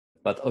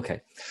But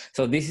okay,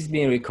 so this is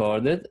being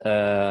recorded.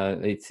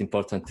 It's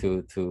important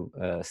to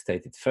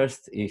state it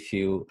first. If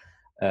you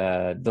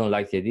don't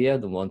like the idea,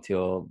 don't want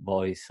your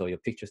voice or your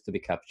pictures to be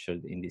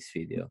captured in this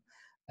video,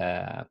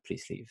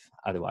 please leave.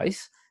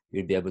 Otherwise,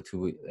 you'll be able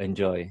to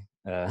enjoy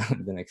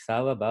the next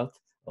hour, about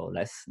or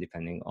less,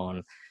 depending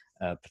on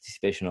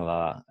participation of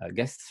our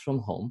guests from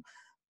home.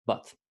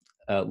 But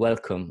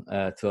welcome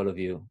to all of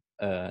you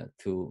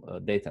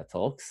to Data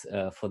Talks.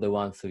 For the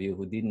ones of you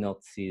who did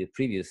not see the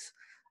previous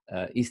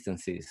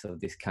instances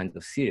of this kind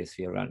of series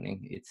we are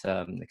running, it's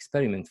an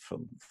experiment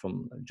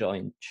from a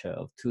joint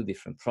of two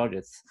different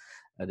projects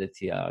that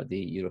are the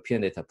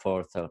European Data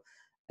Portal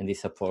and the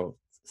Support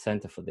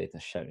Center for Data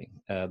Sharing.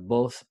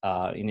 Both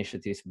are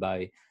initiatives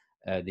by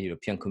the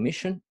European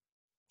Commission.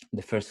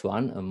 The first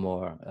one, a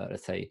more,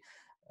 let's say,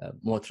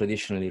 more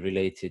traditionally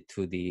related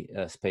to the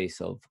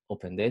space of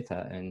open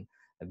data, and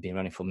have been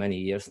running for many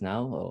years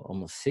now, or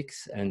almost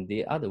 6. And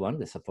the other one,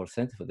 the Support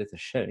Center for Data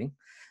Sharing,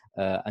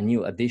 a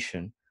new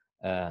addition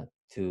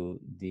to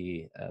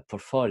the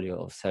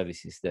portfolio of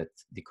services that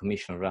the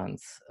Commission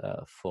runs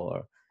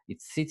for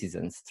its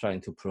citizens,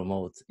 trying to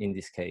promote, in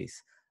this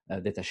case,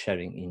 data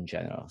sharing in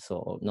general.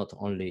 So not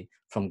only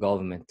from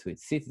government to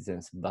its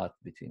citizens, but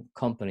between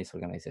companies,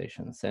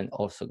 organizations, and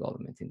also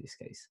government in this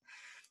case.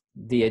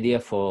 The idea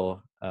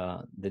for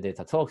the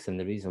Data Talks, and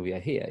the reason we are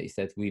here, is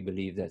that we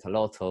believe that a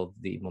lot of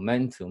the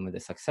momentum and the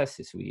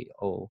successes we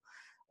owe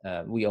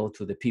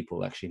to the people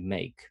who actually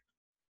make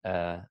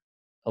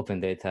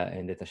open data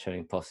and data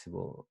sharing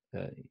possible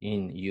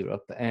in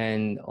Europe.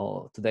 And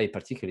today,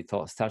 particularly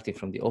starting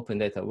from the open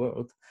data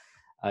world,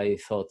 I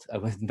thought, I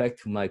went back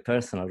to my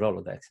personal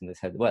Rolodex and I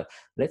said, well,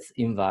 let's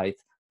invite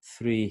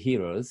 3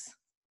 heroes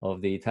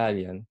of the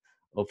Italian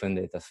open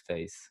data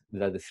space.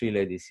 They are the 3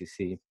 ladies you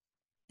see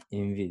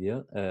in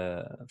video,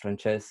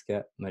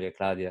 Francesca, Maria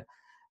Claudia,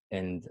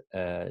 and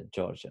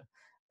Giorgia.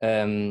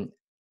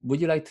 Would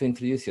you like to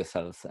introduce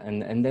yourselves?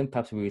 And then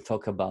perhaps we will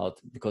talk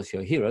about, because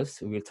you're heroes,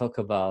 we will talk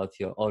about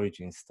your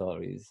origin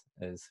stories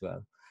as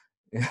well.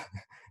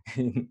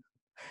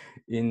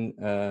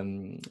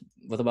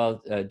 What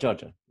about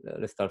Giorgia?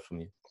 Let's start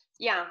from you.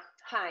 Yeah,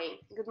 hi,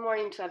 good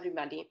morning to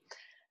everybody.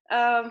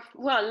 How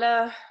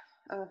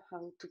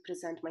to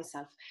present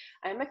myself.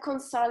 I'm a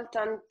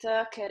consultant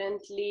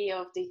currently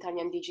of the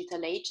Italian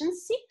Digitale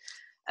Agency,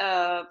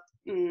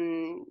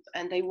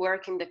 and I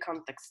work in the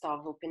context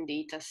of open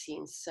data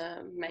since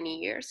many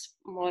years,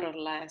 more or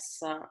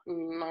less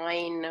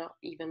 9,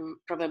 even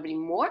probably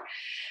more,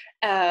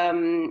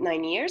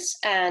 9 years.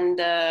 And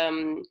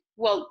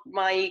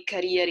my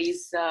career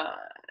is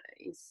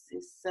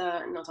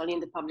not only in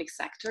the public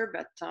sector,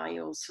 but I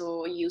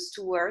also used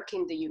to work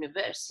in the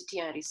university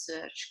and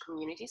research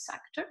community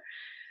sector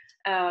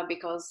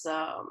because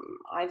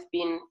I've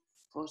been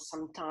for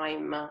some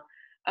time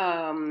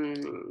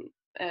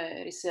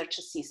a research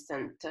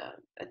assistant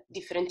at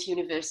different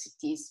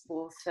universities,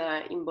 both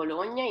in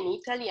Bologna, in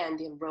Italy,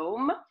 and in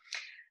Rome.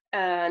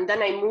 And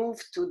then I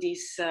moved to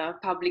this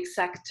public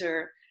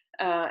sector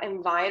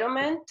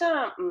environment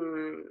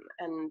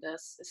and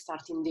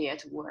starting there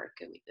to work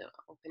with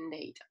open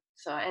data.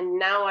 So, and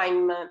now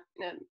I'm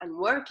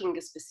working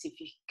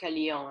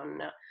specifically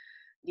on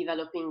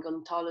developing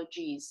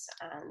ontologies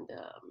and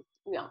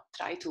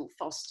try to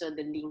foster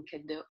the linked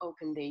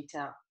open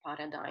data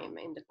paradigm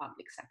in the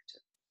public sector.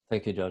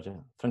 Thank you,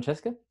 Giorgia.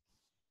 Francesca?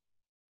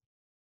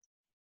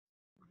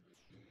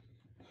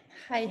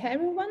 Hi,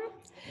 everyone.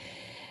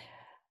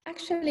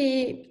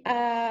 Actually,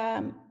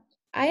 I'm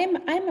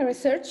a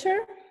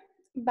researcher,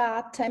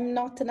 but I'm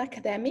not an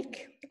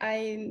academic.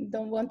 I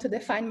don't want to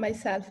define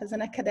myself as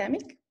an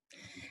academic.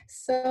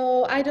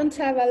 So I don't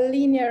have a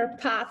linear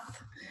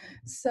path.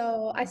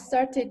 So I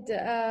started,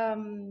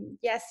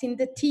 in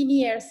the teen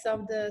years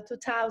of the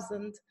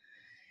 2000s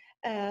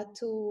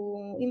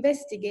to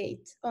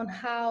investigate on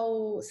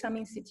how some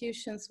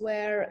institutions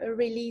were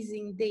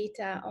releasing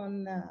data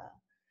on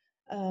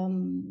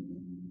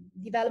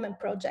development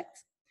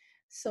projects.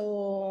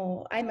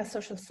 So I'm a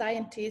social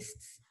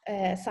scientist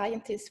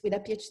with a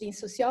PhD in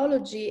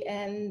sociology,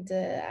 and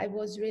I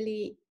was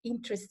really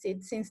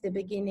interested since the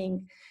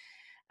beginning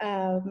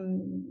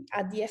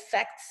at the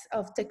effects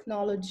of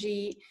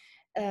technology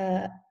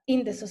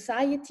in the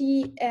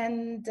society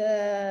and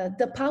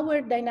the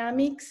power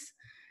dynamics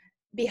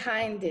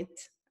behind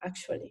it,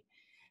 actually.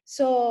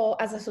 So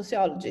as a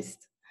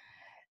sociologist.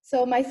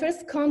 So my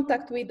first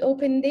contact with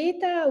open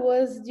data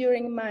was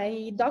during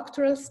my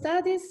doctoral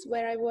studies,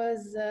 where I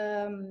was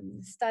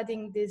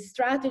studying the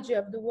strategy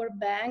of the World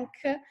Bank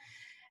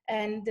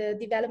and the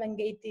Development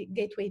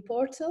Gateway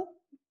Portal,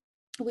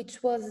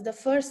 which was the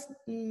first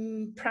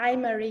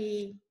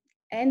primary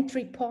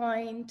entry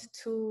point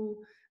to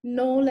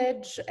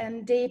knowledge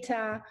and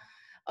data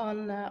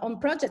on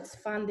projects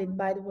funded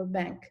by the World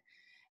Bank.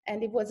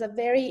 And it was a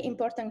very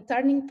important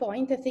turning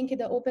point, I think, in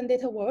the open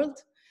data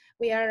world.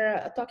 We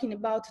are talking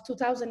about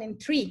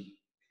 2003.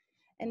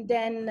 And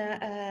then,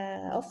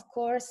 of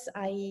course,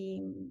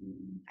 I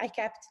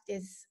kept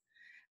this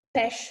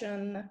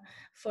passion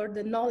for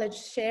the knowledge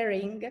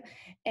sharing,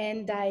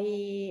 and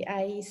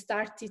I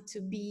started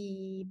to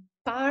be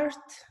part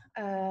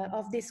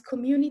of this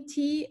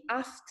community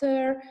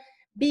after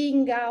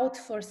being out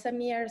for some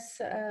years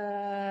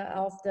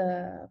of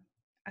the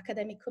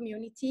academic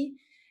community.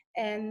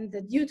 And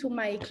due to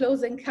my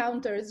close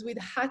encounters with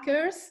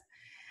hackers,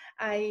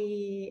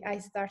 I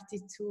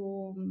started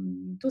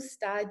to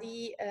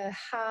study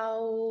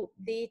how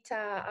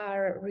data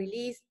are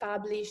released,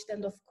 published,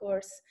 and of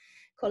course,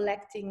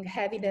 collecting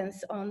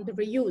evidence on the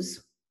reuse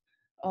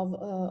of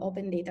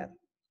open data.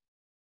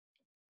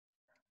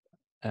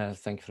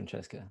 Thank you,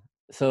 Francesca.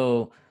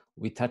 So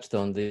we touched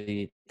on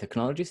the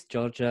technologies,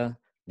 Giorgia,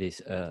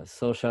 this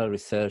social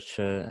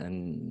researcher,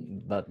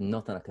 but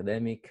not an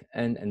academic.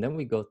 And then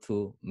we go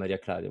to Maria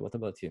Claudia. What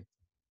about you?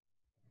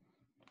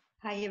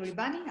 Hi,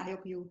 everybody. I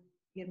hope you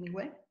hear me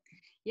well.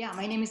 Yeah,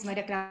 my name is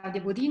Maria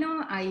Claudia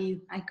Bodino.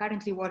 I'm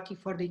currently working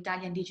for the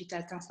Italian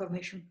digital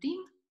transformation team.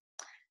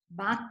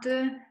 But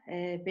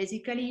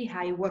basically,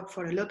 I worked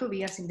for a lot of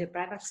years in the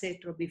private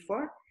sector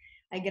before.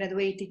 I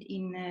graduated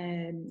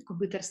in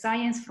computer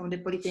science from the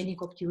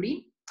Polytechnic of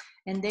Turin.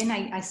 And then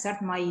I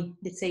started my,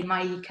 let's say,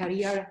 my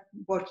career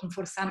working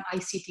for some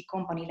ICT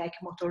company like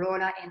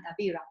Motorola and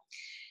Avira.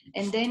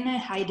 And then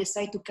I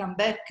decided to come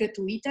back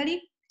to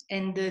Italy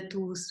and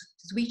to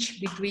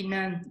switch between,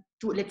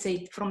 let's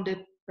say, from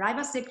the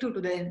private sector to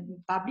the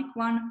public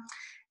one.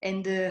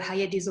 And I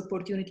had this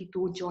opportunity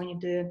to join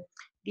the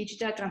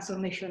digital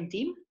transformation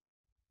team.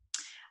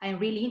 I'm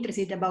really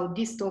interested about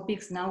these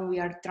topics. Now we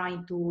are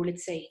trying to,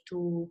 let's say,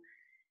 to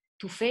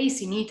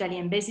face in Italy,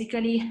 and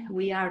basically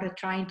we are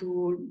trying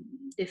to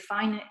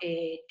define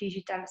a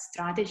digital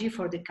strategy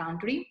for the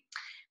country.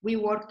 We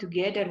work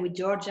together with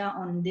Giorgia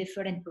on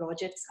different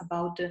projects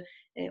about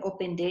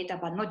open data,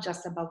 but not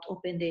just about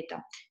open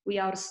data. We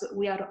are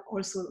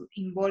also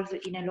involved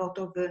in a lot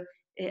of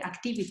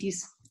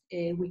activities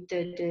with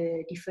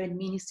the different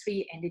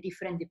ministry and the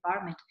different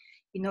departments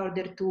in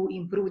order to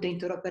improve the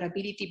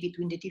interoperability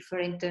between the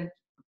different,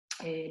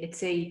 let's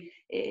say,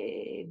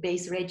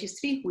 base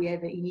registry we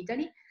have in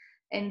Italy.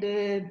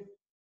 And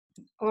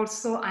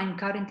also I'm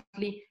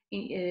currently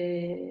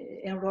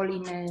enrolled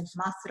in a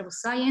Master of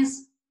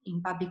Science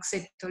in Public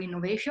Sector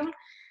Innovation,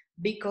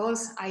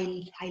 because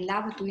I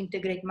love to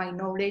integrate my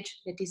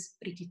knowledge that is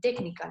pretty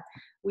technical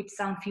with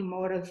something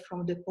more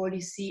from the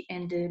policy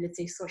and let's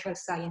say social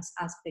science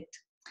aspect.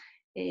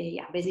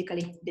 Yeah,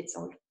 basically that's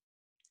all.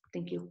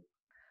 Thank you.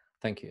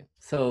 Thank you.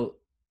 So,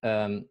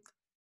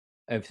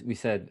 as we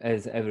said,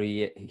 as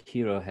every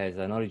hero has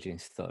an origin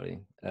story,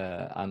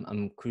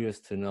 I'm curious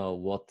to know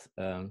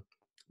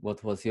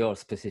what was your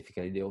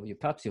specifically,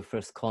 perhaps your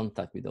first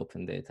contact with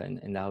open data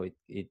and how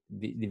it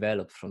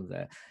developed from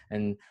there.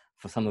 And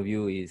for some of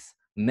you is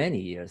many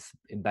years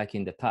back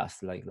in the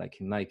past,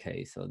 like in my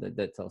case. So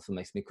that also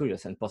makes me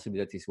curious, and possibly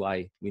that is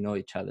why we know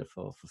each other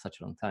for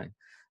such a long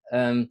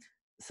time.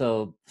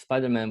 So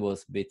Spider-Man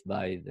was bit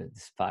by the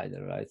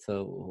spider, right?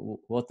 So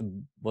what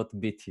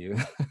bit you?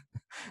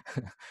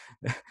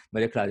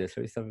 Maria Claudia,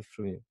 shall we start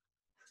from you?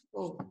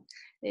 Oh,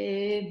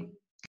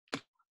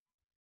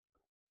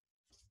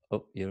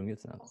 oh, you're on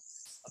mute now.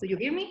 So you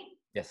hear me?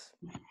 Yes.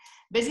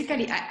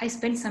 Basically, I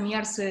spent some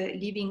years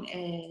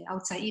living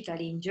outside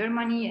Italy, in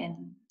Germany,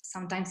 and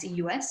sometimes in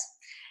US.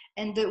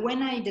 And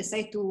when I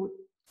decided to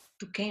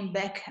came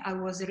back, I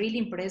was really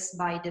impressed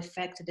by the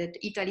fact that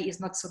Italy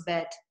is not so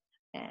bad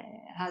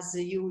as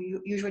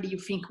you usually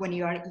think when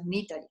you are in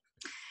Italy.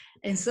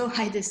 And so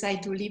I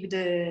decided to leave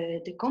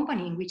the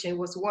company in which I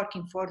was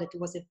working for, that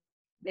was a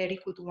very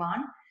good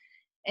one.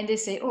 And they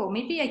say, oh,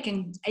 maybe I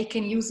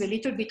can use a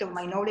little bit of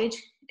my knowledge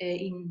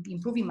in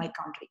improving my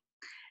country.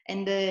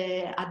 And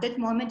at that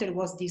moment, there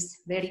was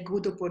this very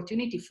good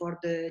opportunity for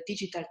the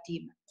digital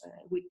team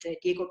with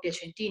Diego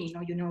Piacentini,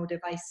 you know, the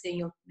vice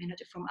senior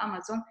manager from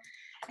Amazon.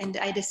 And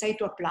I decided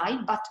to apply.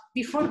 But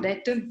before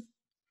that,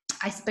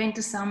 I spent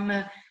some,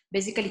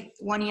 basically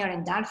 1 year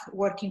and a half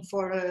working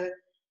for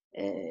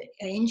an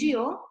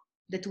NGO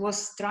that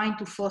was trying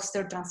to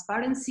foster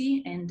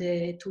transparency and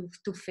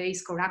to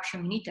face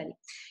corruption in Italy.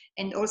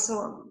 And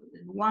also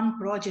one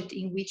project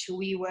in which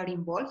we were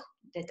involved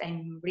that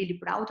I'm really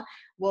proud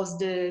was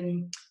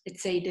the,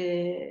 let's say,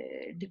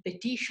 the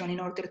petition in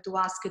order to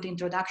ask the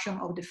introduction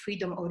of the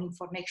Freedom of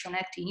Information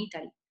Act in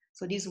Italy.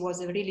 So this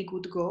was a really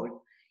good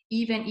goal,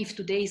 even if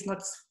today is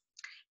not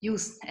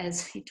used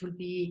as it will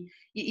be,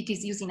 it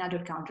is used in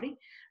other countries.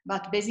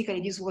 But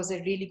basically this was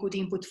a really good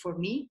input for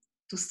me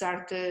to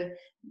start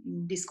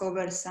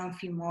discover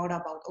something more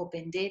about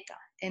open data.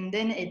 And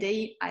then a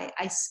day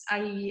I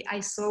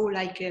saw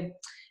like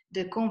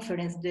the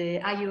conference,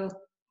 the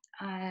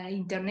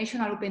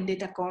International Open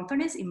Data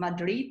Conference in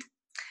Madrid,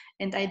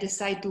 and I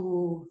decided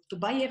to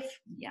buy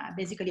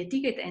basically a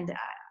ticket, and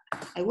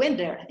I went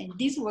there. And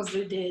this was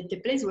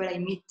the place where I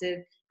meet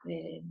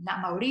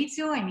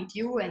Maurizio, I meet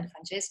you and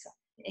Francesca.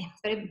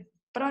 And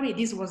probably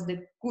this was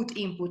the good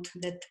input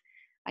that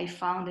I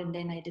found, and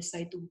then I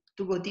decided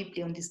to go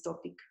deeply on this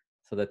topic.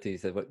 So that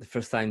is the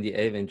first time the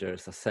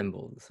Avengers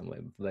assembled somewhere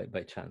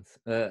by chance.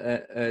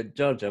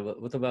 Giorgia,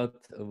 what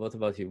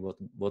about you?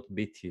 What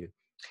beat you?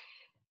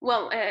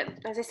 Well,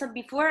 as I said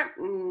before,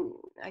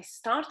 I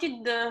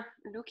started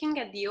looking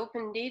at the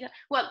open data.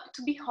 Well,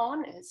 to be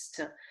honest,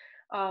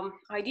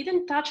 I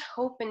didn't touch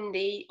open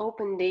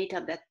data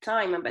at that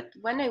time, but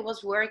when I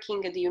was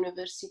working at the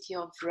University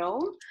of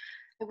Rome,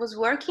 I was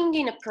working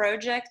in a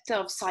project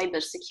of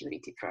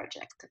cybersecurity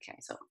project. Okay,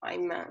 so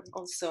I'm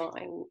also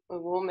a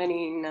woman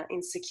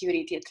in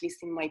security, at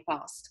least in my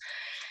past.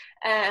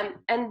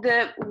 And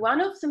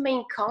one of the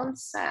main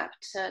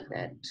concepts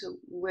that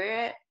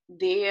were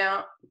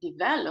there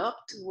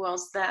developed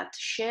was that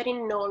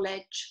sharing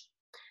knowledge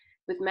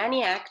with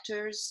many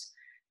actors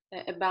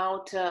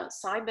about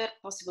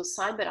possible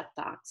cyber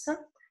attacks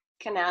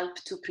can help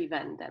to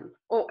prevent them,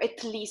 or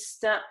at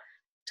least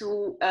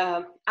to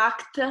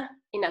act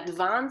in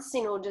advance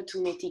in order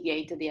to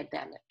mitigate their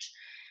damage.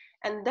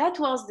 And that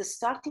was the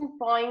starting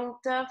point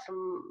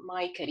from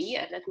my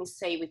career, let me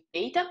say, with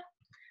data.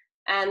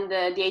 And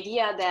the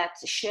idea that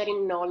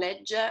sharing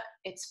knowledge,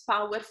 it's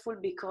powerful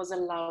because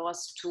allow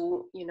us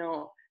to,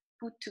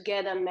 put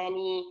together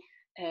many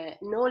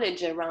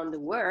knowledge around the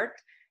world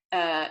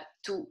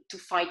to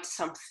fight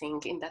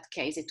something. In that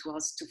case, it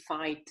was to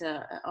fight,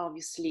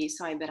 obviously,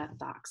 cyber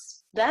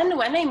attacks. Then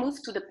when I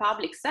moved to the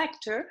public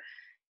sector,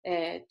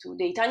 to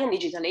the Italian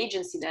Digital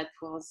Agency, that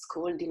was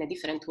called in a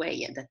different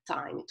way at that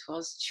time. It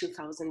was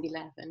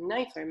 2011,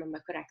 if I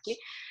remember correctly.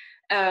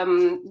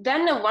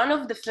 Then one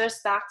of the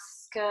first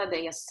tasks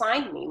they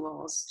assigned me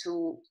was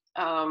to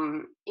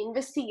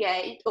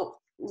investigate,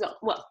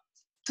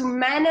 to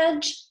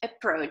manage a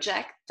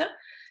project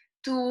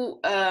to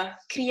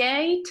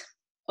create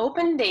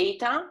open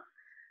data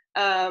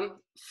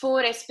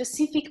for a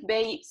specific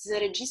base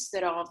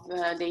register of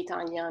the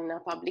Italian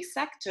public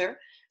sector,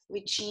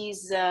 which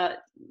is the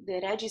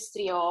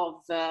registry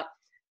of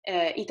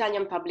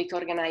Italian public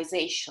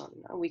organization.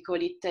 We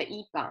call it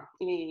IPA,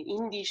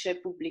 Indice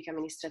Pubblica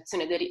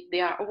Amministrazione.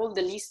 They are all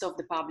the list of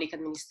the public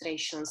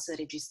administrations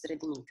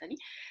registered in Italy.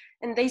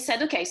 And they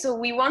said, okay, so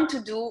we want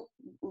to do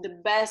the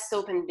best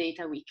open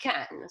data we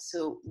can.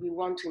 So we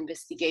want to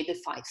investigate the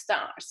 5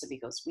 stars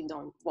because we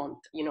don't want,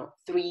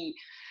 3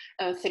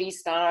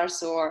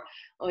 stars or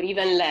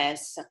even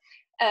less.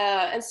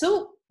 And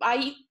so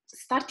I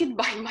started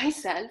by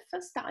myself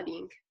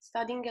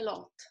studying a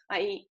lot.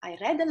 I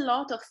read a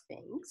lot of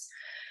things,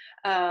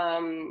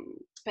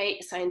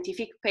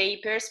 scientific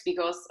papers,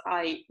 because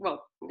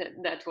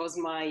that was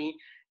my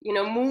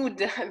mood,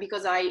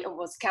 because I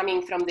was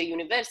coming from the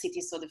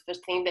university. So the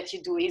first thing that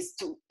you do is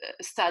to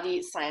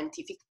study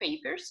scientific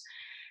papers.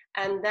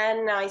 And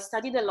then I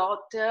studied a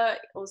lot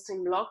also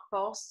in blog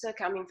posts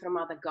coming from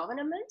other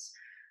governments,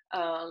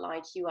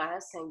 like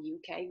US and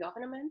UK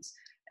governments,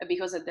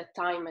 because at that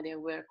time they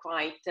were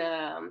quite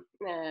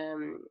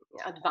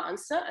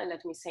advanced,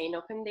 let me say, in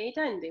open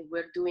data, and they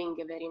were doing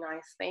a very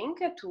nice thing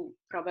to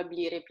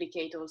probably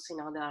replicate also in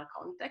other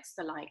contexts,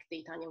 like the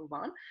Italian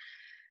one.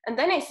 And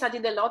then I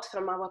studied a lot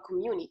from our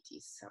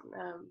communities.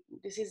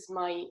 This is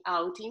my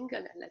outing,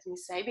 let me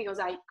say, because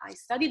I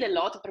studied a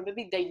lot,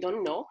 probably they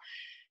don't know,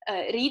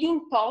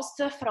 reading posts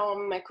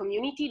from a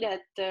community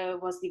that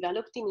was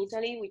developed in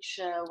Italy, which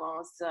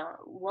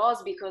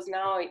was because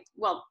now,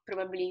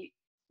 probably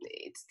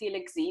it still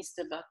exists,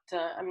 but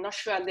I'm not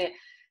sure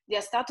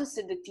their status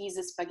that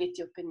is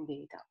Spaghetti Open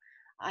Data.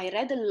 I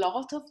read a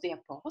lot of their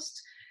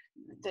posts.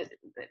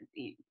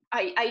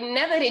 I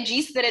never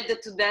registered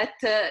to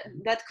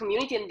that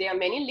community, and there are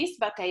many lists,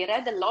 but I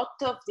read a lot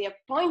of their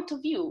point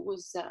of view,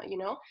 was,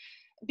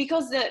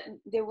 because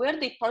there were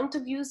the point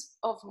of views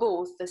of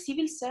both the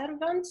civil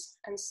servants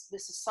and the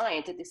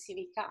society, the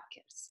civic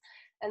hackers.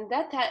 And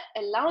that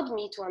allowed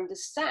me to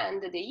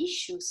understand the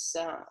issues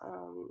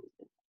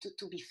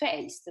to be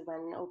faced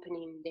when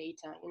opening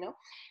data,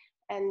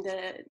 and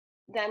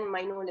then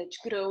my knowledge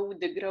grew,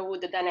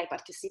 then I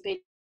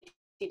participated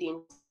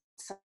in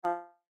some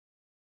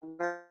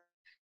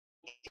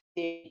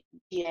the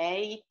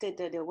G8,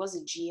 there was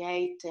a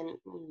G8 in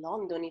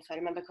London, if I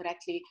remember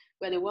correctly,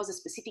 where there was a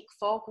specific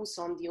focus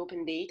on the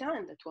open data,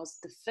 and that was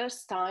the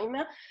first time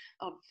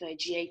of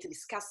G8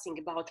 discussing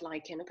about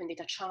like an open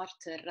data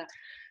charter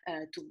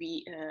to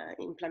be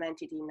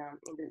implemented in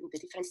the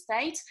different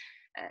states.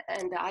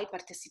 And I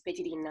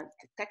participated in the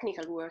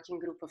technical working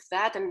group of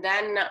that, and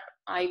then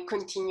I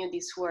continued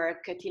this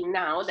work till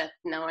now, that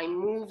now I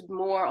moved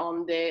more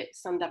on the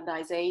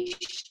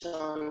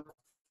standardization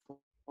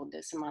of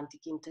the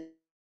semantic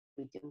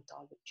interoperability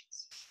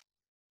ontologies.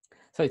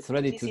 So it's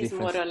already this two is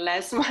different... more or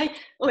less my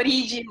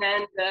origin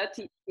and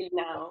till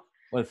now.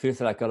 Well, it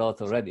feels like a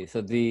lot already. So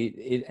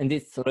and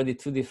it's already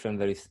two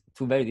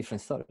very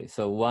different stories.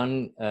 So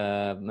one,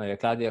 Maria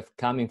Claudia,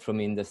 coming from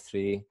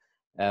industry,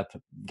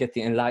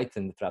 getting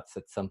enlightened perhaps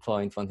at some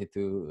point, wanted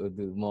to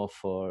do more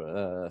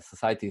for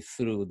society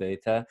through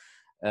data.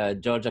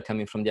 Giorgia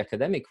coming from the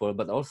academic world,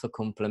 but also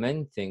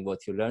complementing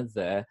what you learned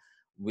there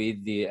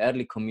with the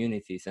early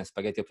communities and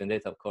Spaghetti Open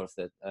Data, of course,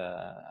 that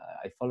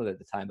I followed at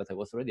the time, but I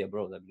was already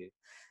abroad, I believe,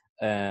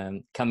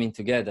 coming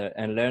together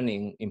and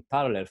learning in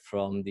parallel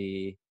from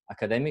the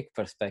academic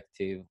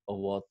perspective of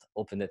what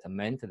open data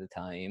meant at the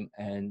time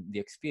and the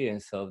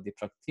experience of the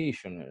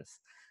practitioners,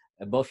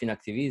 both in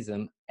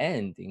activism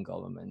and in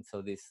government.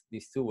 So these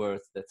two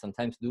words that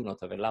sometimes do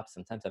not overlap,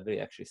 sometimes are very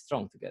actually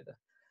strong together.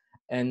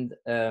 And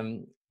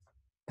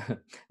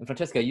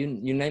Francesca, you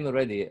name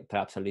already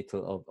perhaps a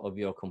little of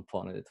your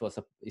component.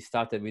 It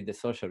started with the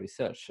social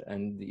research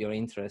and your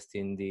interest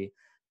in the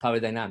power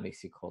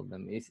dynamics, you call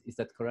them. Is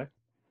that correct?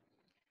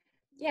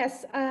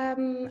 Yes,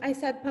 I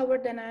said power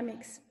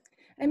dynamics.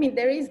 I mean,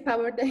 there is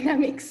power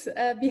dynamics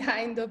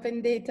behind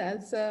open data.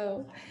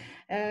 So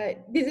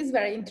this is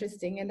very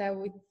interesting, and I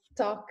will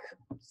talk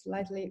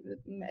slightly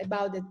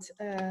about it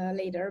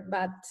later.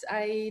 But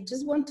I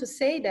just want to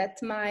say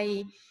that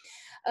my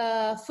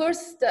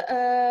first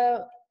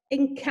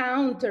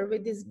encounter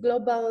with this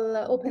global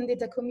open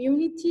data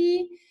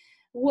community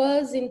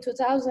was in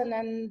 2000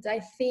 and I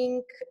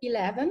think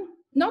 11,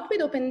 not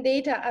with open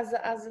data as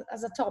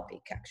a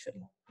topic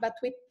actually, but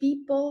with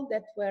people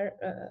that were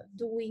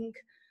doing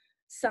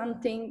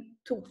something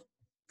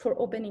for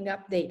opening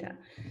up data.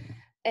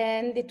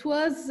 And it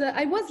was,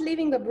 I was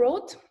living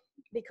abroad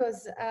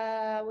because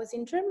I was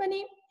in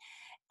Germany,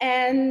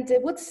 and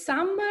it was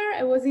summer.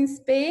 I was in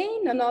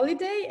Spain on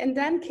holiday, and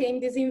then came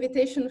this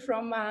invitation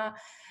from a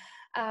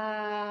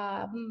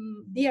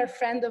dear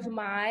friend of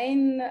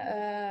mine.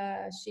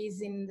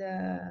 She's in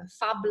the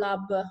Fab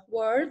Lab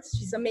world.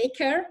 She's a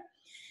maker.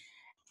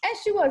 And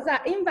she was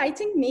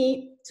inviting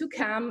me to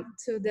come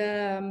to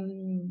the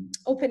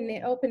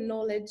Open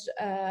Knowledge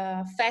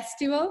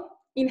Festival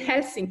in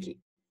Helsinki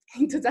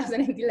in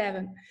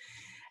 2011.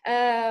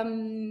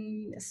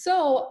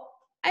 So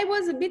I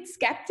was a bit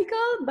skeptical,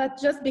 but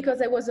just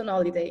because I was on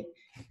holiday.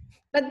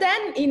 But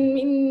then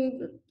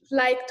in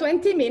like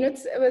 20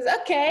 minutes, it was,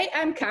 okay,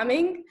 I'm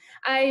coming.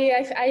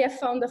 I have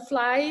found a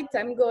flight.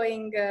 I'm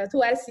going to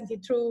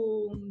Helsinki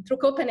through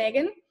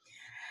Copenhagen.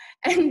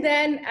 And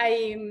then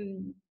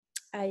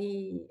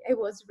I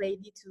was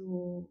ready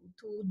to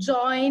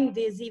join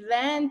this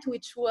event,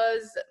 which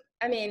was,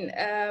 I mean,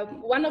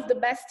 one of the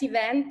best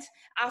events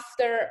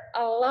after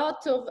a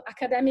lot of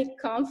academic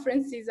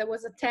conferences I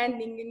was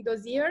attending in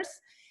those years.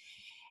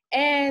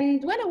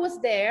 And when I was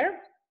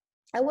there,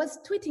 I was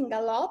tweeting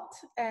a lot,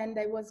 and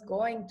I was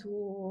going to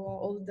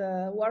all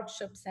the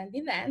workshops and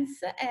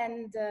events.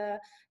 And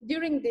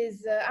during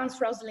this Hans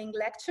Rosling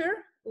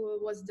lecture, who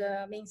was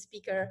the main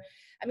speaker,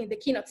 I mean, the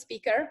keynote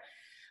speaker,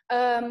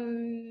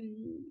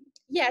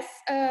 yes,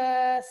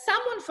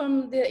 someone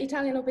from the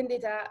Italian Open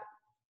Data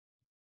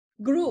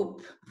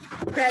group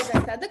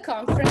present at the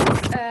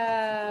conference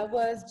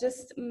was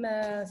just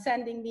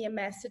sending me a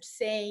message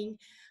saying,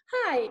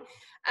 hi,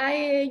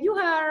 you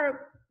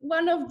are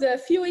one of the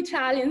few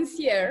Italians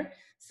here,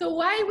 so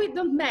why we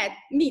don't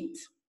meet?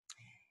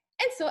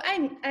 And so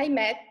I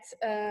met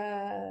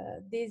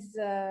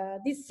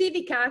these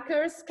civic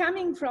hackers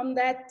coming from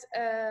that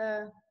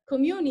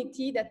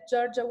community that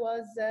Giorgia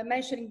was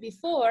mentioning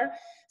before,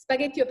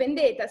 Spaghetti Open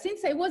Data.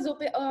 Since I was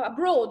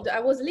abroad,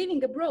 I was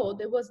living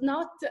abroad, I was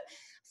not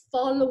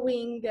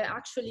following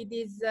actually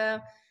this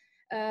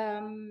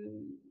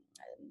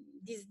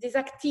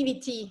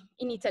activity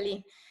in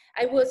Italy.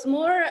 I was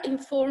more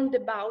informed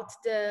about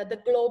the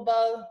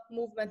global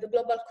movement, the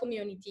global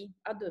community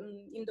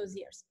in those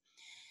years.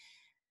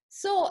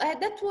 So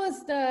that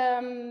was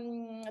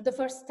the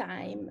first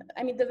time,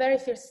 I mean, the very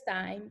first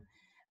time.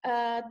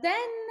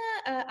 Then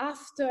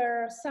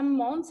after some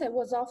months, I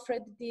was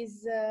offered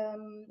this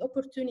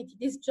opportunity,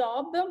 this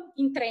job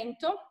in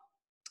Trento,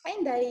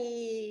 and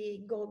I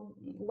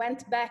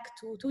went back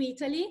to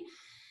Italy,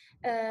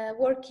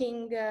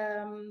 working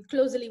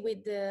closely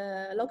with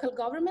the local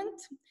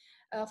government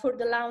for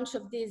the launch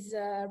of this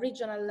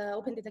regional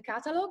open data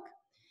catalog.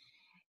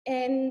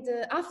 And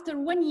after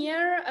 1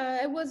 year,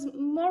 I was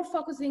more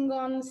focusing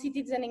on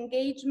citizen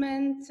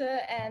engagement,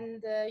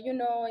 and you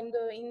know, in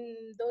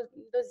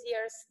those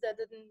years,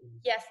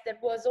 yes, there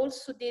was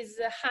also this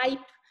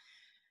hype.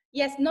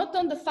 Yes, not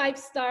on the 5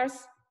 stars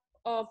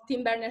of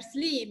Tim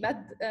Berners-Lee, but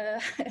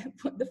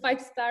the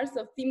 5 stars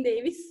of Tim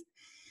Davis.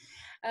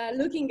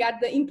 Looking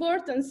at the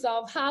importance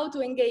of how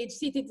to engage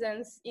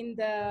citizens in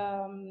the,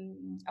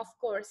 of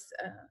course,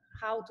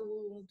 how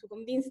to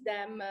convince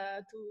them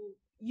to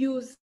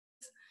use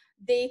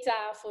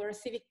data for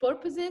civic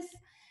purposes.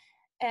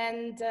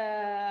 And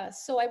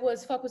so I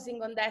was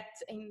focusing on that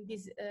in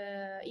this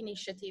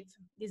initiative,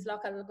 this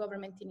local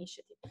government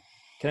initiative.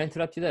 Can I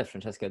interrupt you there,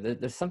 Francesca?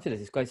 There's something that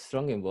is quite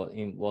strong in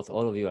what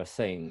all of you are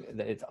saying,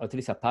 or at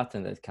least a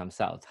pattern that comes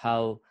out,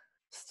 how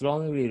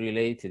strongly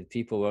related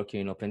people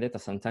working in open data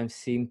sometimes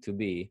seem to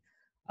be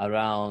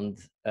around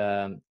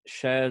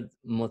shared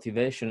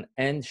motivation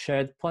and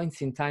shared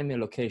points in time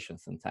and location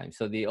sometimes.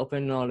 So the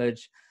Open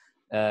Knowledge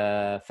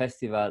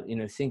Festival in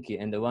Helsinki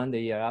and the one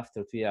the year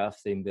after, 2 years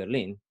after in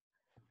Berlin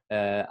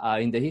are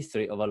in the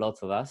history of a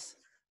lot of us.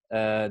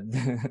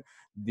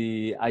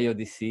 The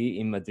IODC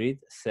in Madrid,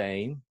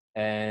 same.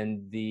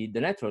 And the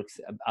networks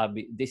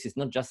this is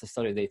not just a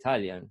story of the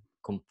Italian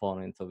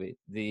component of it.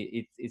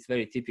 It's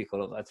very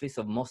typical of, at least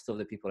of most of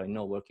the people I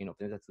know working in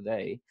open data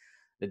today,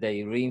 that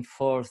they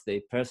reinforce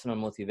their personal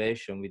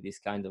motivation with these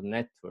kind of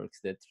networks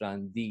that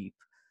run deep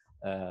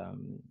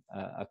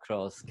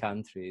across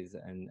countries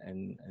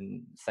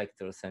and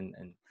sectors and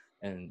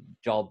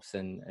jobs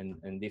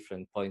and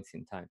different points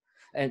in time.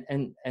 And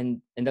that,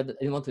 I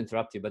didn't want to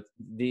interrupt you, but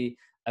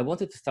I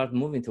wanted to start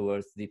moving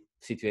towards the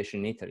situation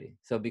in Italy.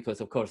 So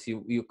because of course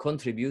you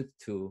contribute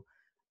to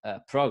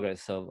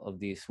progress of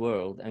this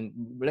world, and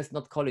let's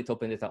not call it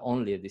open data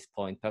only at this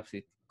point, perhaps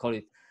we call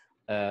it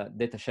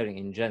data sharing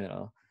in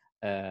general,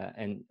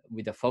 and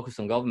with a focus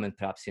on government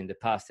perhaps in the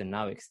past and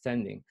now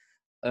extending.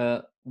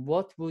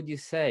 What would you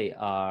say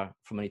are,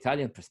 from an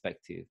Italian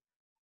perspective,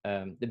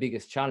 the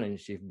biggest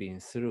challenge you've been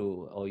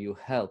through or you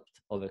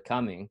helped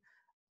overcoming,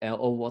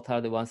 or what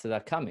are the ones that are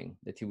coming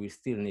that you will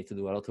still need to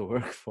do a lot of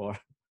work for?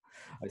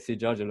 I see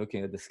Giorgia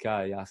looking at the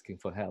sky, asking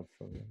for help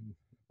for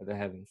the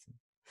heavens.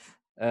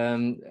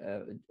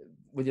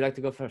 Would you like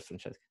to go first,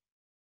 Francesca?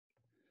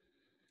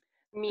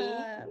 Me?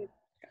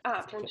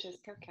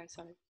 Francesca, okay,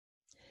 sorry.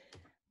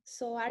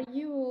 So are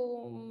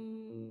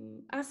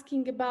you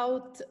asking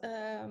about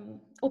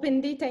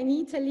open data in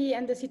Italy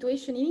and the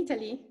situation in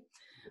Italy?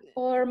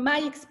 Or my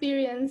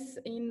experience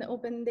in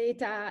open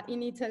data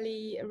in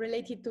Italy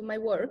related to my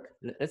work?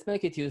 Let's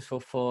make it useful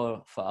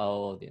for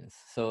our audience.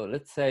 So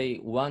let's say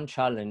one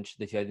challenge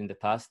that you had in the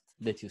past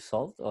that you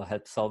solved or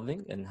helped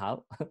solving, and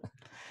how,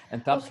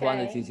 and perhaps one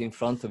that is in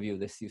front of you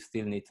that you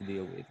still need to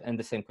deal with. And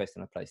the same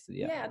question applies to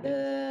the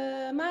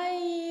other.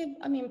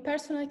 My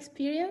personal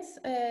experience,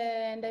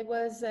 and I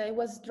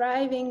was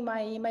driving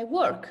my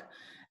work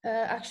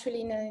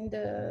actually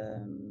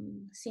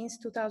since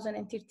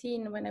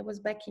 2013, when I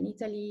was back in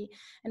Italy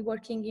and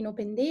working in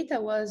open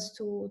data, was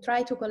to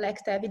try to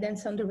collect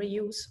evidence on the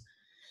reuse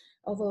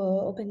of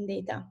open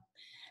data.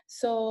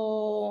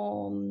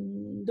 So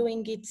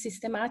doing it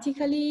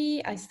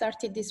systematically, I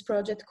started this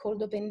project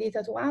called Open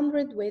Data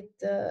 200 with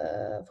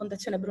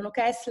Fondazione Bruno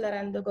Kessler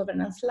and the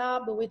Governance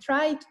Lab. We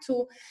tried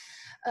to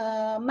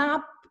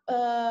map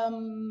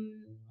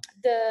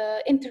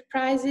the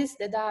enterprises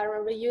that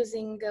are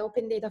reusing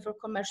open data for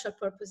commercial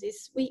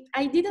purposes.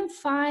 I didn't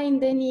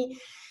find any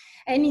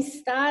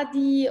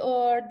study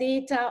or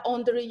data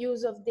on the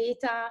reuse of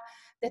data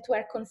that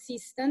were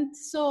consistent.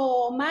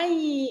 So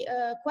my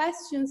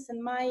questions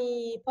and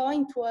my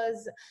point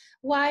was,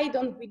 why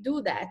don't we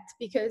do that?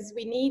 Because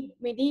we need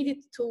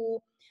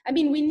to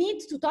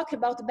talk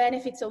about the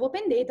benefits of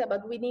open data,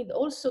 but we need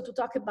also to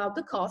talk about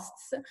the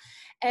costs.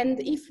 And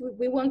if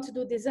we want to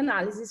do this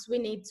analysis, we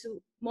need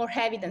more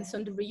evidence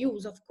on the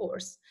reuse, of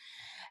course.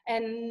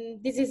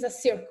 And this is a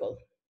circle.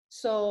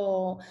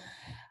 So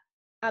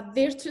a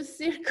virtuous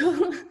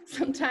circle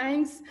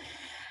sometimes,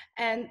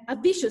 and a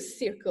vicious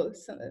circle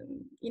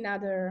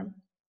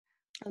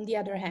on the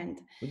other hand.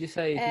 Would you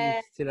say it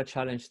is still a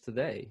challenge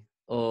today?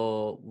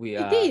 Or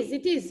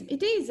It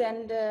is,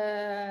 and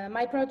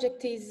my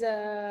project is,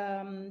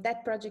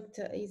 that project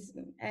is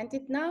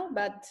ended now,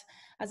 but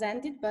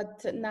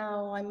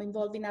now I'm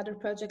involved in other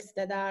projects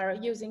that are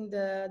using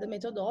the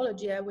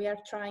methodology. We are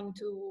trying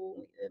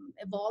to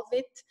evolve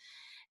it,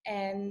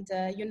 and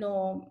you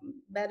know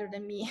better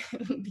than me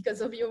because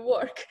of your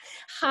work,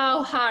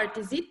 how hard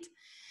is it?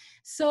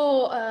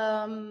 So,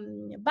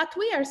 but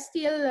we are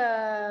still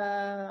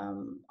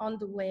on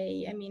the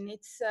way. I mean,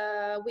 it's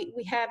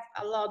we have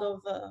a lot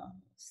of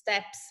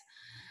steps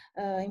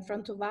in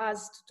front of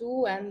us to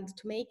do and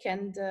to make,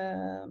 and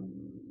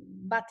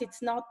but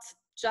it's not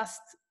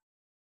just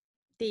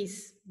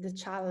the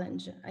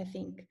challenge. I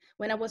think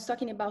when I was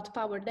talking about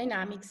power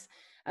dynamics,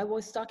 I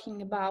was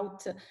talking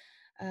about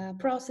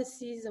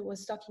processes. I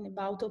was talking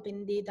about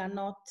open data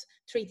not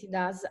treated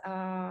as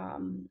a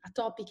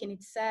topic in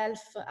itself,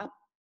 a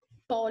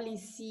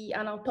policy,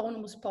 an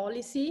autonomous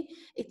policy.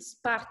 It's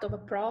part of a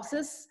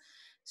process.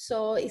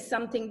 So it's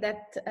something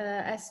that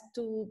has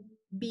to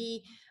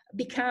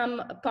become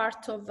a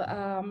part of,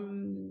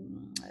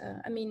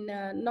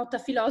 not a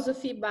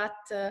philosophy, but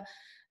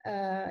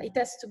it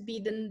has to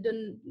be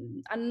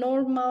a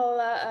normal,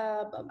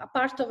 a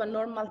part of a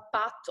normal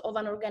path of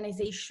an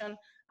organization,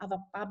 of a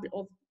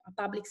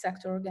public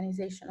sector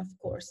organization, of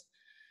course.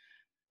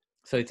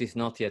 So it is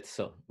not yet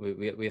so.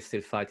 We are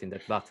still fighting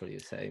that battle, you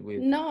say?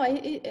 No,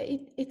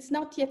 it's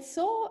not yet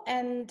so.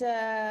 And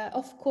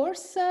of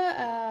course,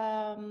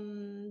 the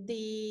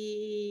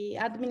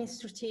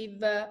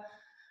administrative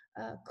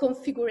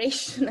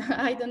configuration,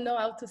 I don't know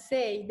how to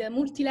say, the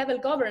multi-level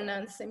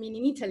governance, I mean,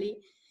 in Italy,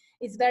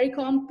 is very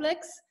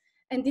complex.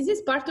 And this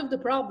is part of the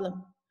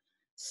problem.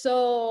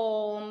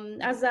 So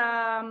as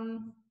a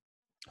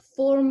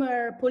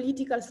former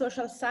political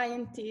social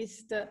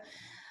scientist,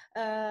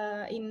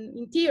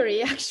 in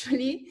theory,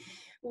 actually,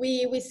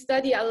 we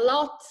study a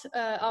lot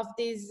of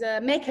these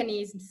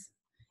mechanisms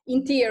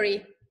in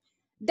theory.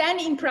 Then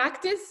in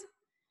practice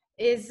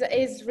is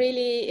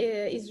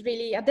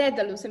really a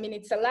Daedalus. I mean,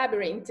 it's a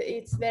labyrinth.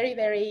 It's very,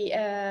 very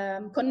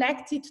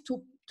connected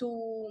to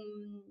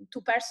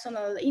to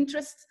personal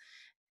interest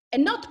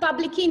and not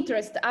public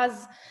interest.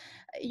 As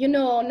you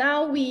know,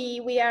 now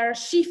we are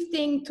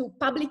shifting to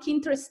public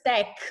interest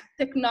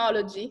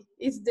technology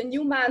is the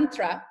new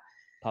mantra.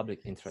 Public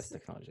interest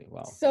technology,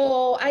 wow.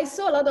 So I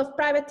saw a lot of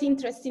private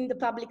interest in the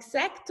public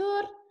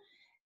sector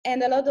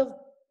and a lot of,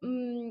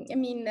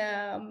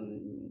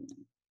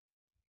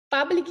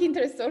 public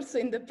interest also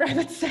in the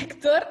private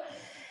sector.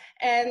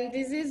 And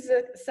this is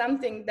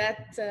something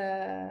that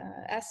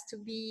has to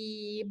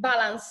be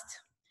balanced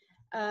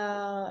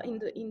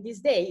in these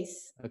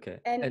days. Okay.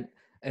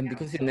 And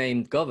because you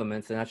named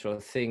governments, the natural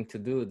thing to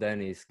do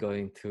then is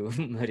going to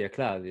Maria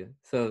Claudia.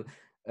 So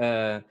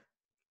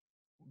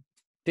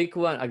pick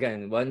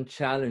one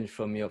challenge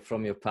from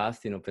your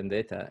past in open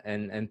data,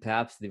 and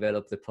perhaps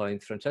develop the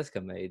point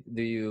Francesca made.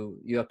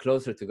 You are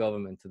closer to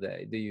government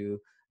today. Do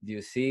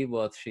you see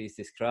what she's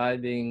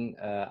describing?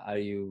 Are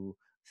you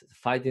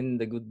fighting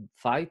the good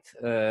fight,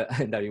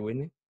 and are you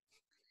winning?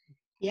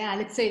 Yeah,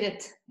 let's say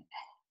that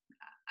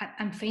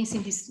I'm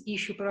facing this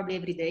issue probably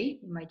every day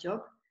in my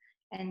job.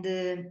 And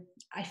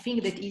I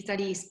think that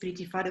Italy is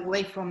pretty far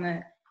away from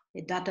a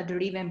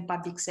data-driven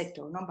public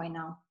sector, not by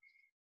now.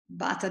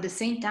 But at the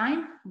same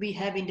time, we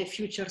have in the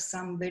future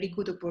some very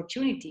good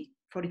opportunity.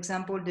 For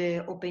example,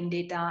 the Open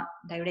Data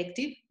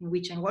Directive,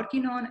 which I'm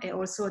working on, and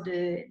also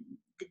the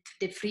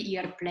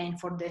 3-year plan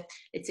for the,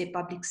 let's say,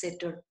 public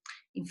sector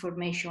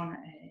information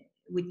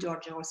with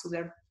Giorgia. Also, we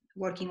are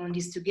working on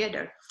this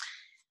together.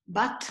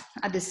 But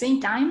at the same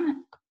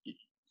time,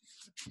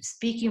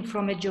 speaking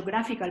from a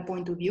geographical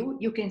point of view,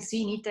 you can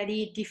see in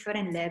Italy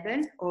different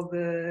level of,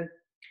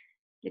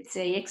 let's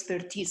say,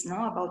 expertise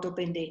about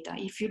open data.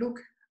 If you look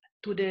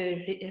to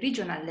the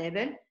regional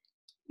level,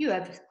 you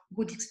have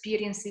good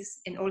experiences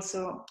and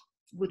also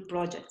good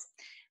projects.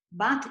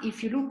 But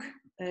if you look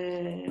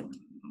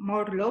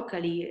more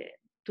locally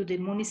to the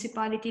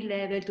municipality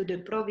level, to the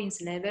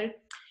province level,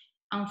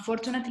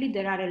 unfortunately,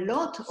 there are a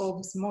lot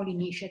of small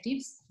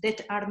initiatives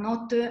that are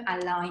not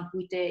aligned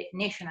with the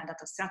national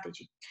data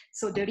strategy.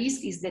 So the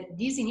risk is that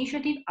these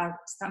initiatives are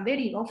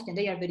very often,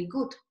 they are very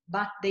good,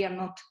 but they are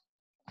not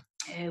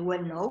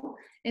well known,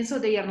 and so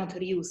they are not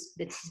reused.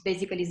 That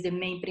basically is the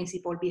main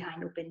principle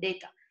behind open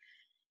data.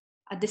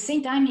 At the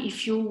same time,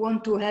 if you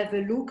want to have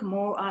a look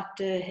more at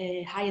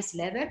the highest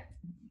level,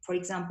 for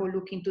example,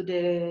 look into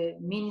the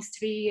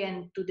ministry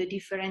and to the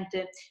different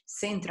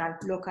central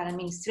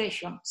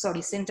administration,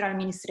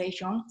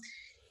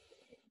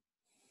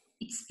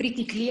 it's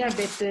pretty clear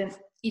that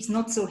it's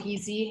not so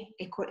easy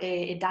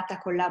a data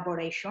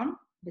collaboration,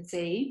 let's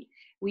say.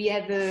 We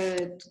have,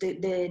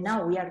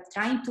 now we are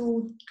trying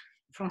to,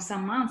 from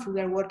some months, we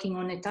are working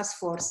on a task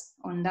force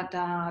on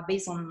data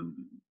based on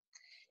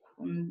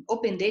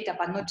open data,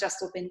 but not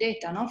just open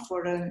data, no?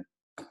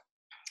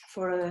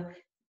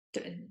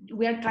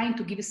 We are trying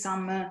to give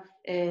some,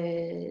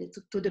 to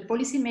the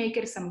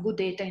policymakers, some good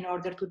data in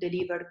order to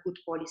deliver good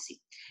policy.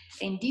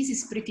 And this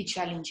is pretty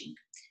challenging.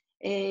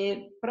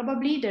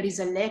 Probably there is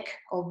a lack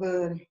of,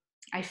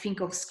 I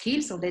think, of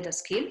skills, of data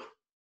skill.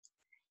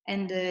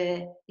 And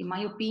in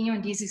my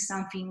opinion, this is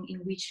something in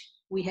which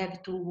we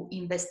have to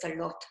invest a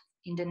lot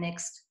in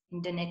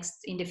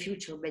the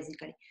future,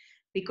 basically.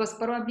 Because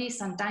probably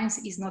sometimes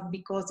it's not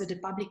because the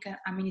public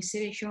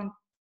administration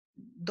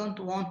don't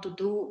want to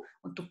do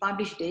or to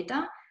publish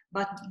data,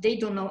 but they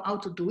don't know how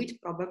to do it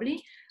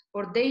probably,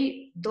 or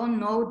they don't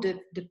know the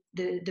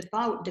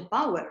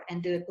power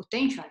and the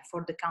potential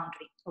for the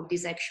country of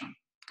this action.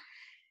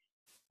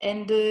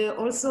 And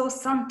also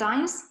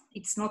sometimes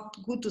it's not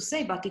good to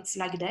say, but it's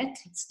like that,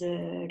 it's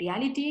the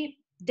reality.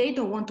 They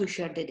don't want to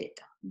share the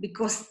data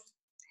because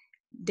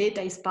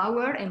data is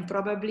power, and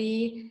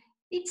probably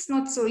it's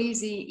not so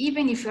easy.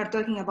 Even if you're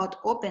talking about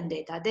open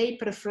data, they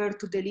prefer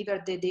to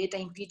deliver the data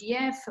in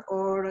PDF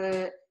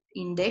or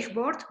in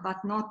dashboard,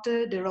 but not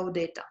the raw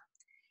data.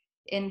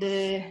 And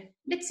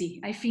let's see,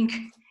 I think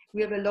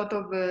we have a lot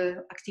of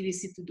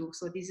activities to do.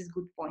 So this is a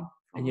good point.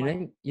 And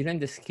you name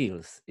the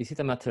skills. Is it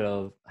a matter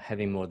of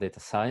having more data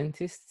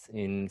scientists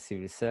in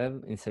civil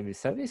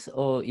service,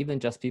 or even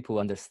just people who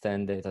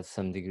understand data to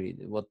some degree?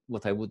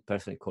 What I would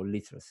personally call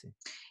literacy.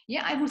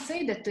 Yeah, I would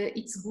say that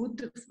it's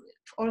good.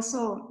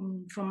 Also,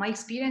 from my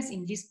experience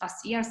in these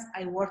past years,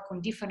 I work on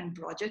different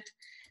projects.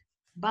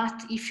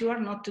 But if you are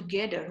not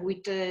together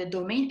with a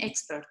domain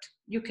expert,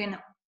 you can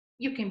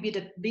be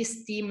the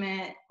best team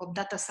of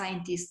data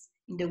scientists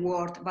in the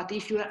world, but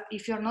if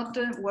you're not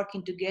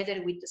working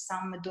together with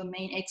some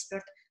domain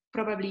expert,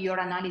 probably your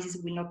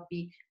analysis will not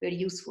be very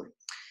useful.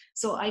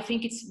 So I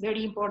think it's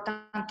very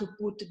important to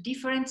put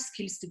different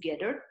skills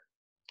together,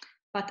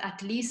 but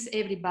at least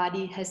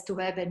everybody has to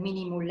have a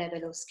minimum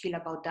level of skill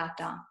about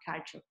data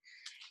culture.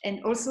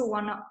 And also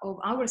one of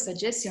our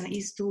suggestions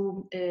is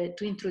to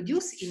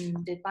introduce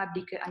in the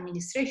public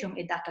administration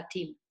a data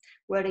team,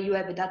 where you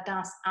have a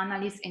data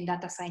analyst and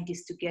data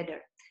scientists together.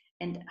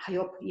 And I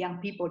hope young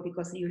people,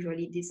 because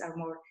usually these are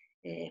more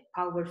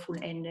powerful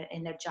and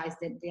energized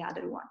than the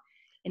other one.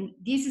 And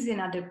this is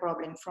another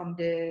problem from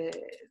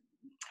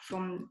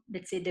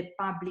let's say the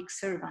public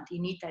servant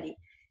in Italy.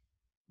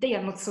 they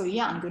are not so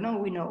young,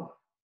 we know.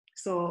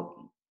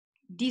 So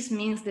this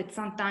means that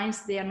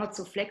sometimes they are not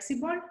so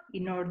flexible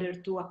in order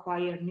to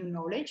acquire new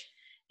knowledge.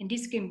 And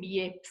this can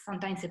be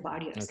sometimes a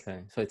barrier.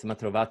 Okay, so it's a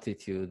matter of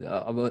attitude.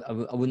 I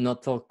would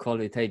not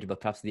call it age, but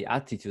perhaps the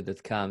attitude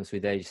that comes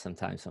with age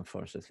sometimes,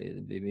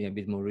 unfortunately, being a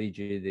bit more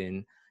rigid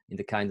in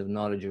the kind of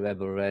knowledge you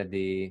have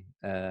already,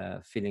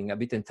 feeling a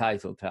bit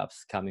entitled,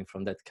 perhaps, coming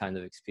from that kind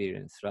of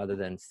experience, rather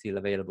than still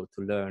available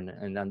to learn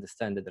and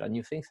understand that there are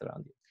new things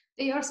around you.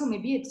 They also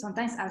maybe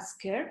sometimes are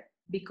scared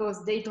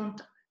because they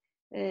didn't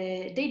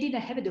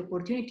have the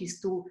opportunities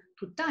to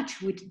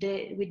touch with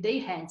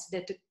their hands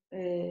that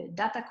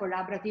data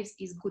collaboratives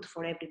is good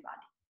for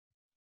everybody.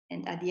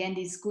 And at the end,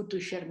 it's good to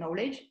share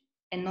knowledge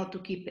and not to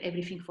keep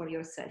everything for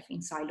yourself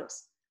in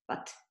silos.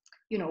 But,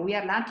 we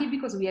are lucky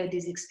because we have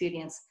this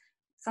experience.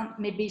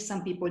 Maybe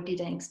some people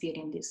didn't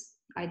experience this.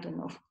 I don't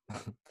know.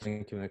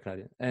 Thank you,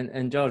 Claudia.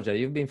 And Giorgia,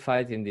 you've been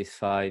fighting this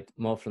fight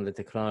more from the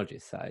technology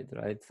side,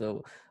 right?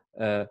 So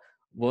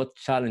what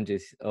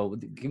challenges,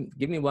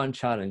 give me one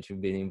challenge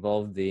you've been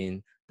involved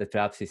in that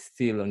perhaps is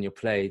still on your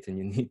plate and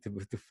you need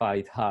to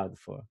fight hard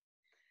for?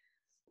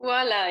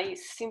 Well, I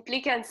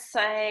simply can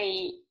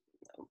say,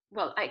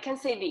 I can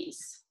say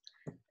this.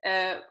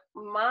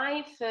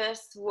 My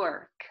first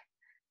work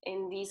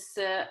in this,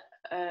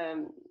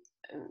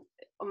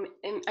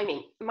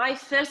 my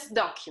first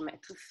document,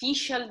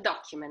 official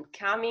document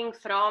coming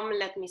from,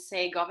 let me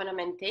say,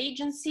 government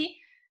agency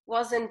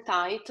was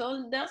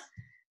entitled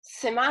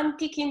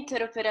Semantic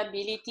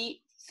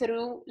Interoperability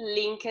Through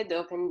Linked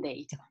Open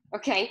Data.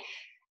 Okay,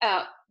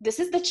 this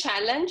is the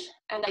challenge,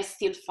 and I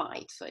still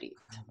fight for it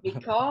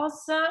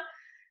because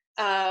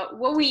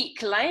what we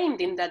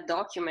claimed in that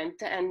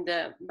document, and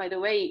by the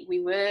way,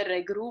 we were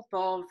a group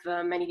of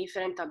many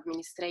different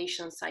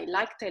administrations. I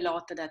liked a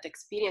lot that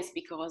experience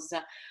because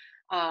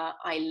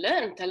I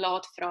learned a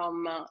lot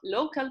from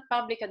local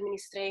public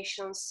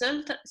administration,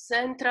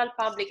 central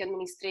public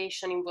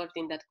administration involved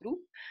in that group.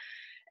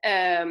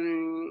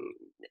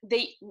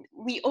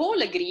 We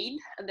all agreed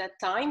at that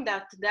time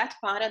that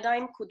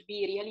paradigm could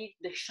be really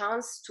the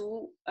chance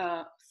to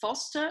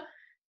foster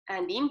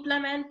and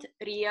implement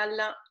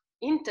real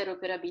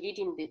interoperability,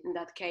 in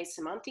that case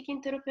semantic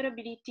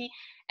interoperability,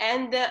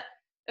 and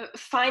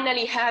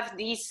finally have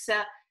these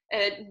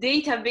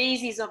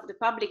databases of the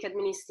public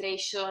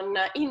administration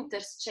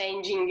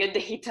interchanging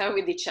data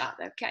with each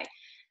other. Okay,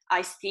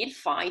 I still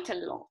fight a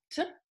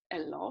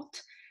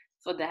lot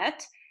for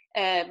that.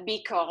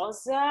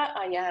 Because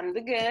I am the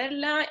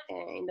girl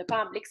in the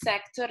public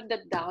sector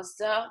that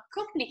does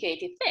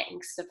complicated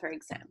things, for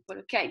example,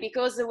 okay?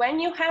 Because when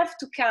you have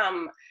to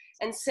come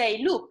and say,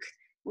 look,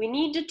 we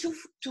need to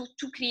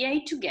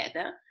create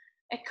together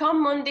a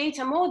common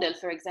data model,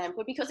 for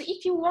example, because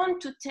if you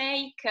want to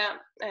take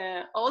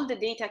all the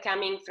data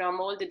coming from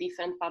all the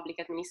different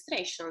public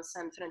administrations,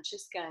 and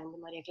Francesca and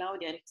Maria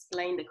Claudia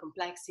explained the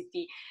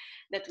complexity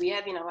that we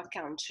have in our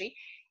country,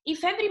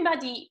 if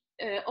everybody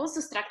also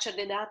structure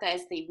the data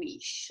as they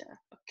wish,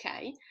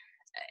 okay,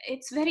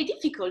 it's very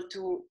difficult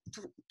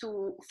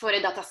for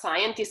a data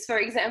scientist, for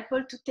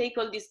example, to take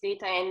all this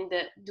data and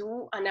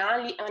do an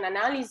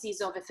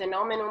analysis of a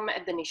phenomenon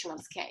at the national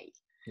scale.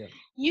 Yeah.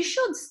 You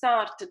should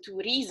start to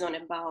reason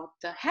about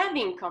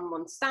having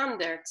common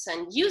standards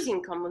and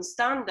using common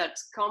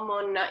standards,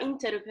 common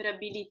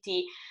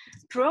interoperability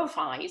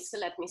profiles,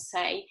 let me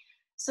say,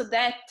 so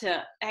that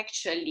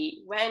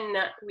actually when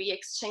we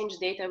exchange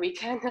data, we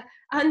can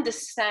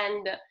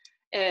understand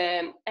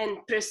and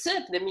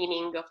preserve the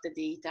meaning of the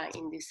data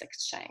in this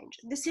exchange.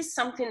 This is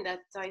something that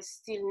I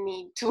still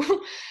need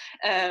to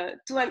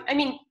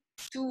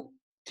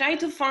try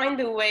to find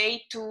a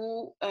way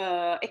to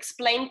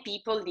explain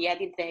people the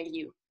added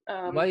value.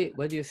 Why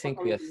do you think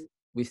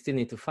we still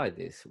need to fight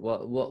this?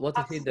 What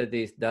is it that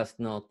this does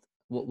not?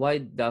 Why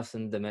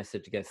doesn't the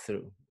message get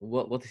through?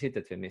 What is it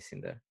that we're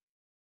missing there?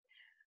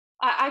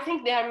 I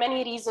think there are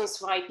many reasons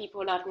why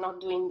people are not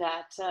doing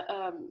that.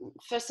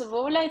 First of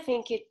all, I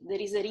think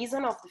there is a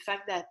reason of the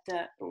fact that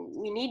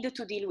we need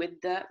to deal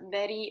with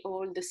very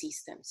old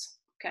systems,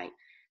 okay?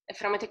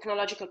 From a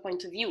technological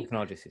point of view.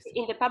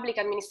 In the public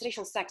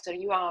administration sector,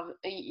 you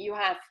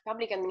have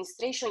public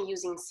administration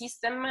using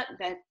systems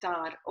that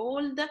are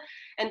old,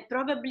 and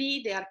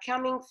probably they are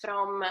coming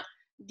from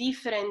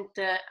different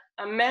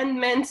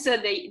amendments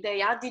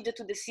they added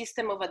to the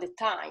system over the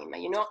time,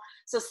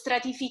 so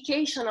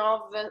stratification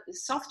of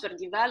software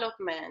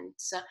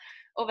developments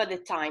over the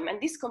time,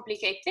 and this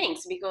complicates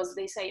things because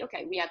they say,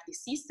 okay, we have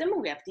this system,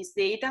 we have this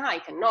data, I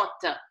cannot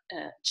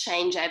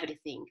change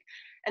everything,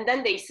 and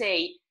then they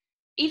say,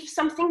 if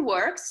something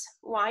works,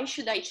 why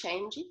should I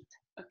change it?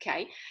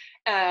 Okay,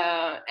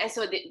 and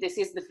so this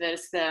is the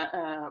first,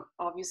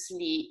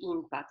 obviously,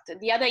 impact.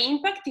 The other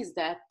impact is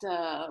that,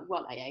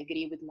 I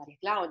agree with Maria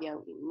Claudia,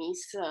 we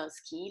miss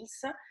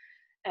skills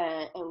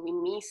and we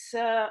miss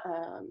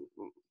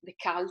the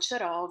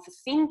culture of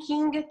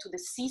thinking to the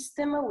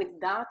system with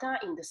data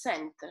in the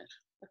center.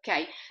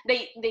 Okay,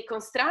 they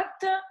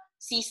construct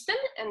system,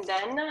 and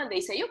then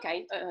they say,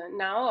 okay,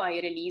 now I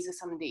release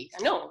some data.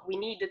 No, we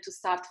need to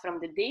start from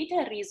the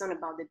data, reason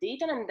about the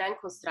data, and then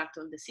construct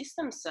all the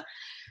systems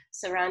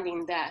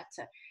surrounding that.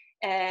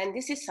 And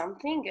this is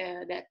something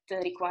that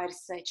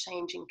requires a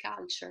change in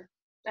culture.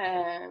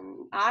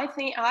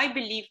 I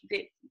believe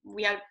that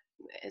we are,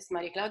 as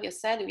Maria Claudia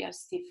said, we are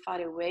still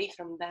far away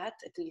from that,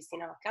 at least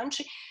in our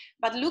country.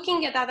 But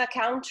looking at other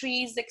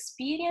countries'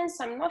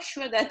 experience, I'm not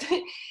sure that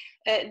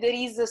there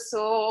is a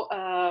so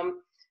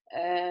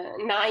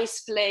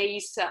nice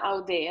place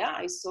out there.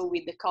 I saw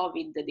with the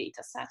COVID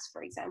data sets,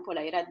 for example,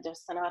 I read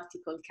just an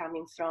article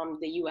coming from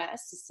the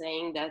US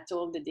saying that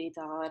all the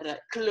data are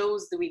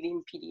closed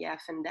within PDF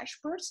and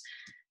dashboards,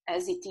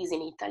 as it is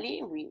in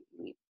Italy. We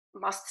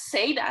must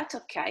say that,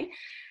 okay.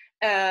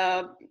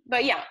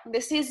 But yeah,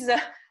 this is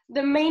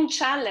the main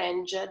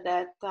challenge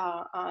that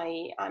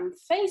I'm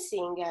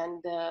facing,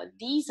 and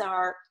these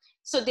are,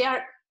 so they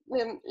are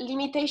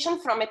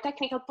limitations from a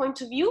technical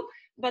point of view,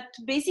 but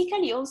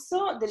basically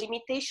also the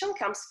limitation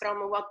comes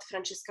from what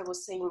Francesca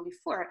was saying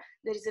before.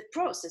 There is a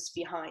process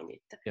behind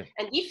it. Yeah.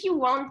 And if you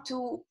want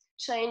to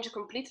change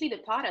completely the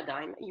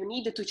paradigm, you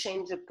need to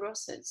change the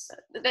process.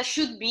 That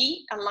should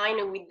be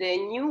aligned with the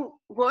new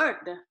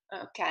world,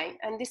 okay?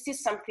 And this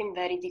is something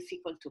very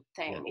difficult to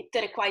obtain. Yeah.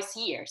 It requires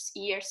years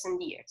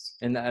and years.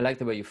 And I like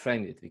the way you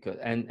framed it, because,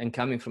 and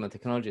coming from a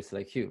technologist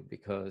like you,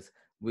 because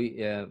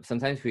we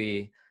sometimes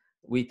we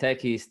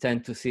techies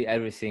tend to see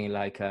everything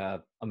like, I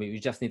mean, we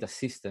just need a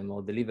system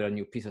or deliver a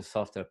new piece of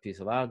software,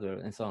 piece of hardware,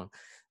 and so on.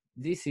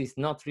 This is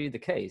not really the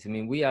case. I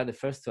mean, we are the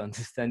first to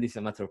understand this is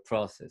a matter of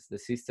process. The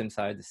systems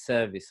are the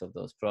service of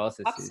those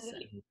processes.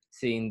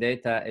 Seeing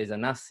data as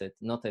an asset,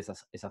 not as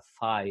a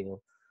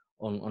file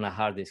on a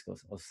hard disk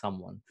of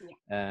someone.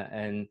 Yeah.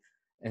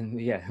 And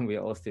yeah, we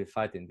are all still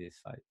fighting this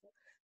fight.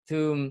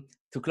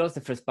 To close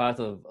the first part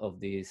of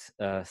this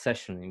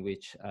session, in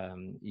which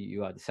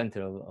you are the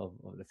center of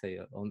let's say,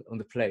 on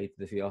the plate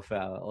that we offer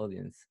our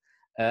audience,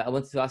 I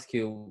wanted to ask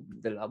you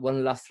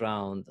one last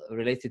round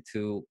related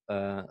to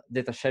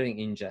data sharing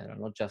in general,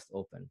 not just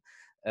open.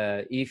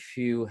 If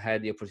you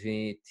had the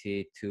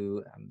opportunity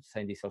to, I'm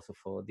saying this also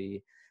for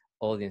the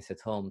audience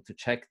at home, to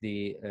check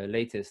the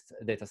latest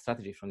data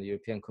strategy from the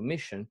European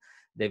Commission,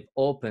 they've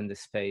opened the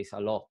space a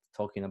lot,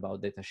 talking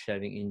about data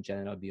sharing in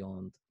general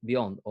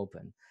beyond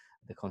open,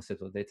 the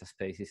concept of data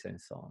spaces and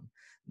so on.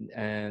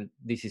 And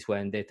this is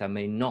when data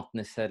may not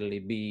necessarily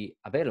be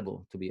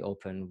available to be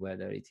open,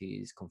 whether it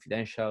is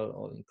confidential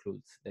or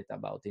includes data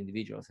about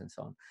individuals and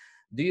so on.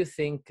 Do you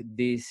think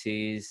this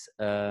is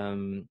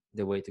the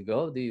way to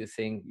go? Do you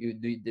think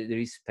there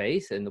is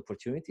space and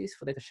opportunities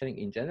for data sharing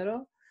in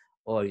general,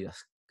 or are you a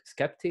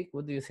skeptic?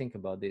 What do you think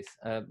about this?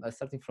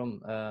 Starting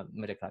from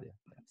Maria Claudia,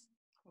 perhaps.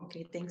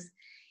 Okay, thanks.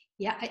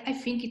 Yeah, I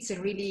think it's a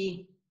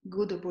really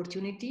good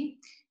opportunity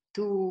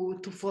to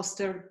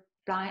foster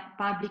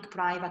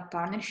public-private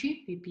partnership,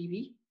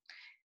 PPP,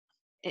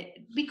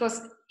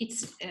 because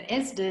it's,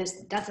 as the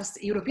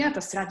European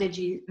data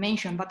strategy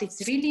mentioned, but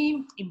it's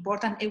really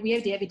important, and we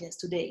have the evidence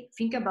today.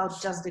 Think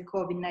about just the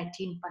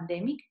COVID-19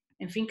 pandemic,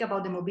 and think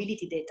about the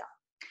mobility data.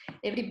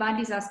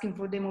 Everybody's asking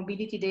for the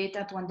mobility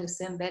data to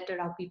understand better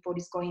how people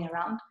is going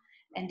around,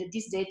 and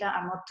these data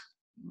are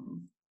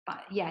not,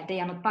 yeah, they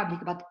are not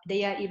public, but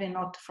they are even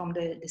not from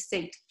the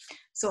state.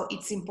 So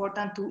it's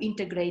important to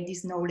integrate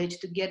this knowledge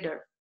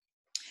together.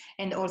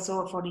 And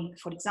also, for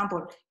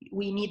example,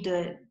 we need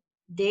the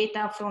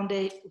data from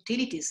the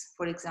utilities,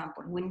 for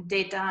example. We need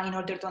data in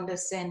order to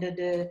understand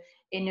the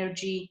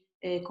energy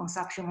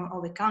consumption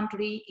of a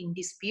country in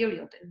this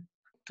period,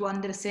 to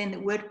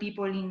understand where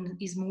people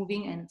is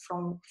moving and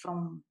from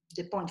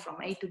the point from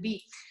A to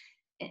B.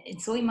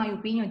 And so in my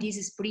opinion, this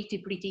is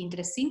pretty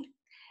interesting.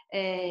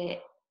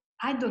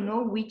 I don't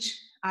know which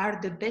are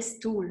the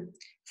best tool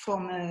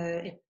from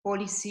a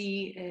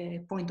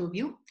policy point of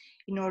view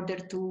in order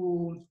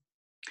to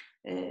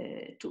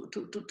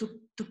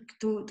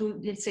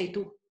let's say,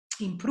 to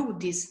improve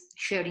this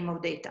sharing of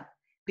data,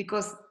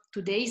 because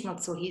today is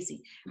not so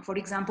easy. For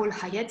example,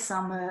 I had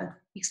some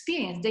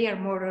experience. They are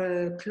more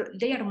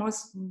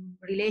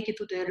related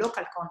to the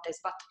local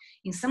context. But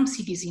in some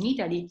cities in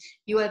Italy,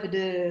 you have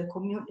the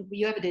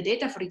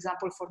data, for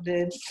example, for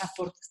the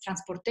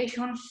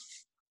transportation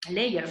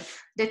layer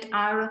that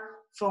are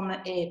from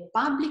a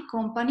public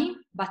company,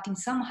 but in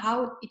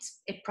somehow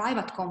it's a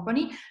private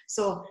company.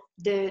 So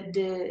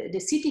the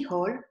city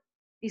hall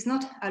is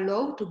not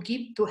allowed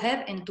to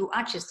have and to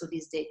access to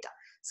this data.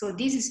 So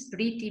this is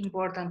pretty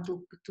important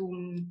to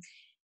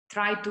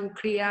try to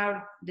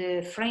clear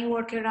the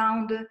framework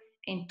around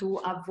and to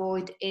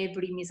avoid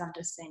every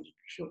misunderstanding.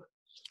 Sure.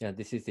 Yeah,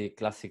 this is the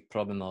classic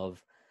problem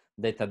of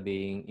data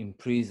being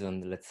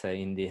imprisoned, let's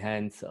say, in the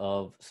hands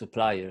of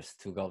suppliers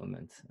to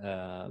government.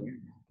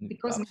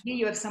 Because maybe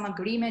you have some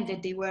agreement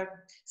that they were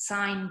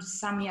signed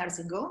some years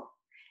ago,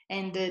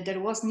 and there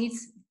was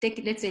let's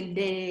say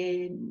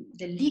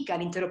the legal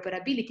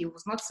interoperability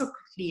was not so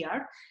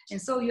clear,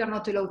 and so you are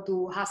not allowed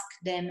to ask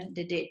them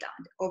the data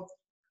of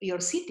your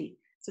city.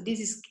 So this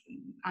is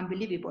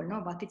unbelievable,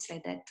 no? But it's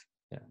like that.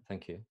 Yeah,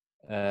 thank you.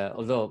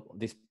 although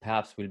this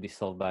perhaps will be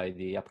solved by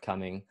the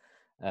upcoming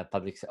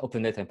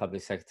open data and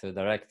public sector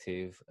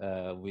directive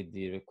with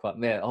the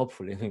requirement,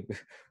 hopefully,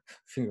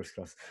 fingers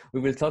crossed.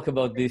 We will talk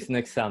about this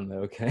next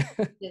summer, okay?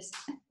 Yes.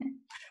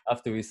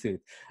 After we see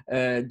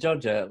it.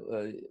 Giorgia,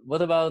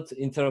 what about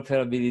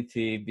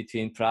interoperability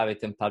between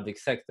private and public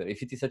sector?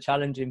 If it is a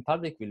challenge in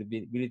public, will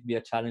it be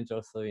a challenge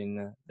also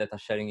in data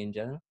sharing in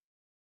general?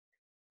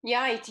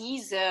 Yeah, it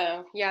is.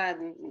 Yeah,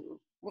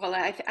 well,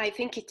 I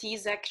think it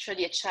is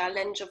actually a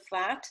challenge of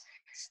that,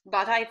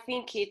 but I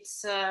think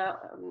it's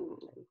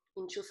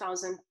in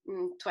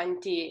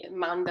 2020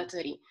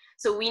 mandatory.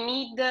 So we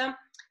need,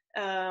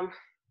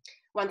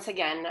 once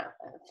again,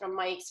 from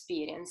my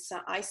experience,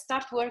 I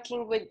start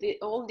working with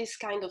all these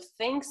kind of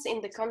things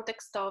in the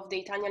context of the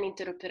Italian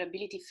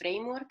interoperability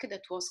framework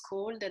that was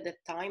called at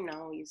that time,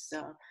 now is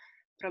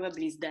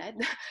probably is dead,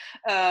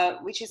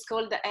 which is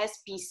called the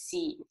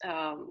SPC.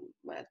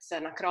 It's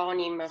an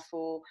acronym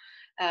for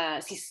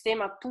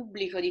Sistema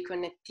Pubblico di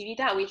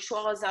Connettività, which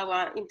was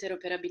our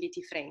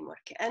interoperability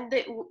framework. And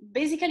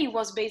basically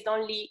was based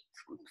only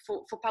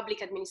for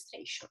public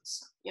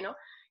administrations, you know.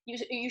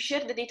 You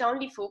share the data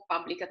only for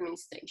public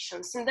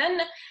administrations.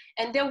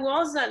 And there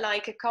was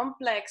like a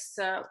complex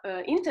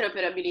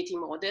interoperability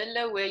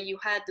model where you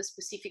had the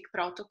specific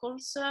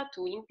protocols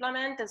to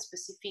implement and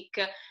specific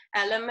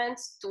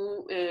elements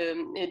to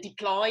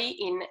deploy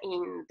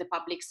in the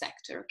public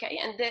sector, okay?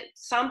 And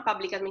some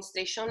public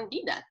administration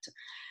did that.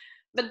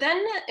 But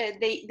then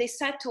they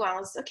said to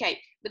us, okay,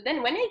 but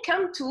then when I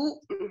come to,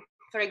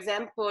 for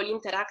example,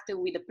 interact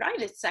with the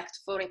private sector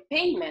for a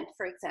payment,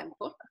 for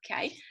example,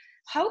 okay,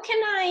 how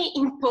can I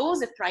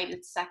impose a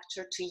private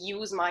sector to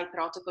use my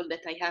protocol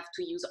that I have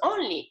to use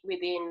only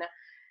within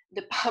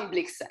the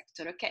public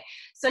sector? Okay,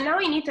 so now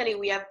in Italy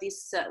we have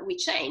this, we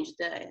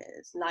changed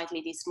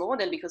slightly this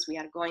model because we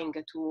are going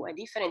to a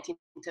different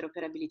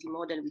interoperability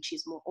model, which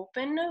is more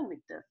open, with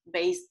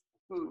based,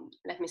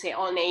 let me say,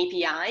 on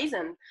APIs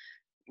and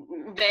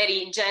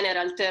very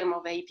general term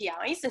of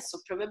APIs. And so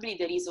probably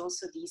there is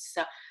also this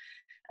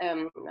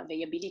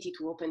availability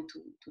to open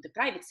to the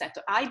private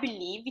sector. I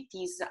believe it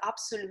is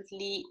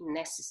absolutely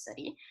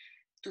necessary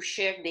to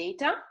share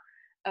data.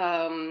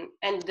 And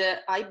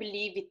I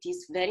believe it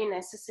is very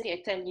necessary.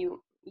 I tell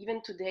you,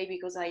 even today,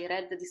 because I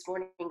read this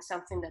morning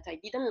something that I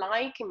didn't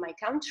like in my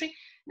country,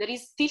 there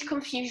is still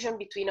confusion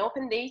between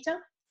open data,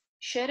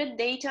 shared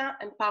data,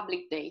 and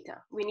public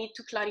data. We need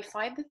to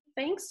clarify the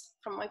things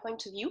from my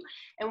point of view,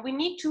 and we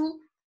need to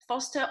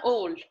foster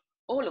all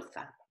of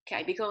them.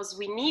 Okay, because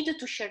we need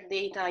to share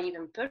data,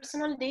 even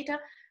personal data,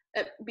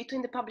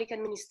 between the public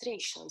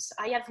administrations.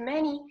 I have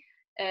many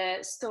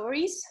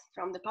stories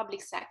from the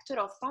public sector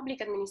of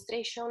public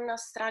administration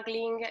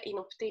struggling in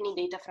obtaining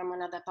data from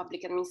another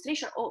public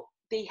administration, or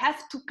they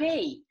have to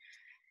pay.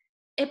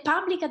 A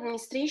public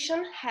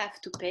administration have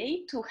to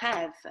pay to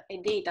have a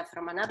data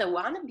from another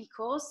one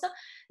because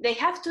they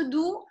have to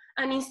do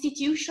an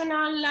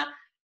institutional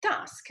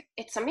task.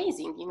 It's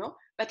amazing, you know,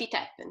 but it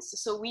happens.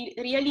 So we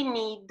really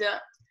need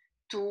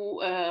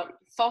to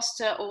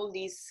foster all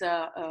these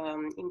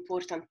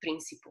important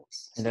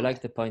principles. And I like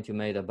the point you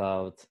made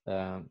about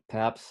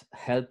perhaps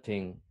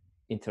helping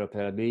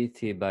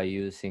interoperability by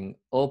using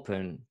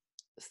open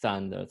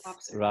standards.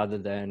 Absolutely. Rather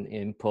than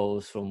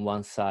impose from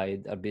one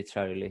side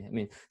arbitrarily. I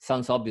mean,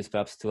 sounds obvious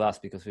perhaps to us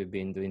because we've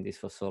been doing this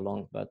for so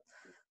long, but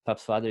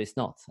perhaps for others it's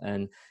not.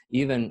 And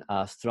even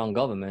a strong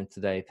government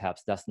today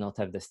perhaps does not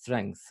have the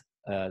strength,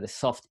 the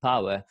soft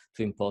power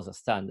to impose a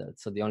standard.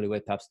 So the only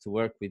way perhaps to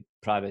work with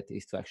private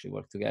is to actually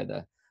work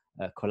together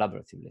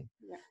collaboratively.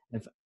 Yeah.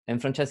 And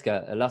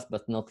Francesca, last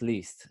but not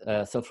least,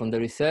 so from the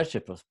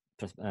researcher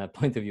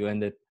point of view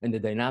and the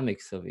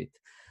dynamics of it,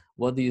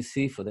 what do you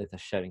see for data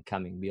sharing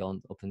coming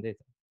beyond open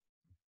data?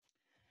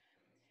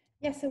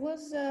 Yes, I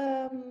was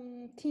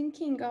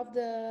thinking of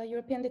the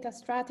European data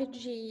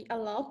strategy a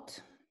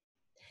lot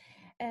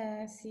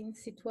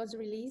since it was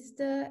released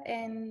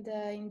and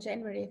in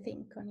January, I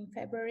think, or in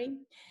February.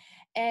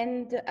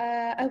 And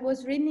I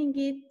was reading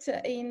it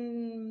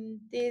in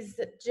this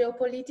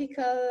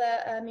geopolitical,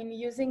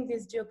 using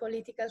this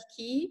geopolitical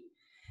key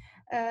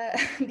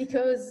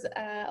because,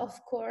 of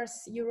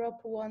course,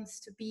 Europe wants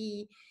to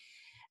be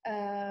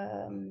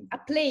a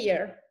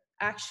player,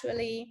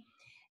 actually,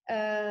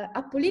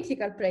 a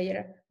political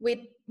player with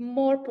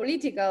more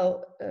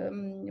political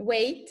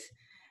weight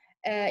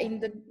in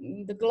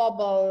the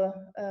global,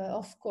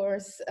 of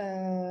course,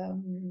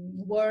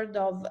 world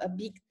of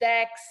big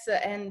techs.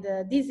 And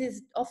this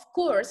is, of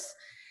course,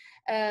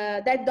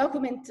 that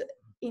document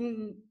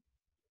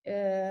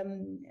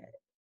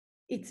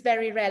it's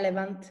very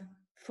relevant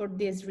for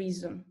this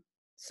reason.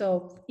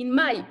 So in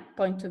my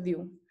point of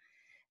view.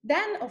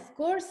 Then, of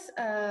course,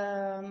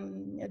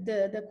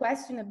 the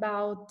question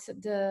about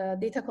the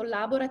data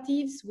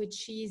collaboratives,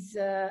 which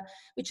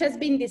has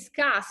been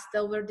discussed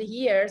over the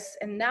years,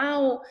 and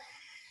now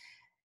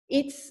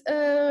it's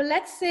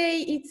let's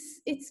say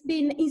it's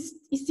been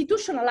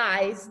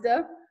institutionalized.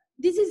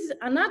 This is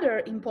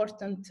another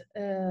important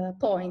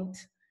point.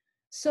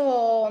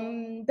 So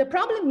the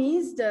problem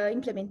is the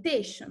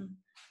implementation.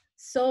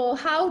 So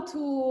how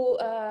to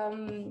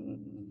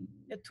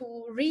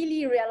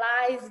really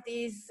realize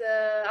this,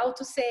 how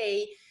to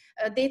say,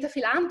 data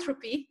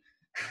philanthropy,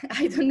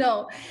 I don't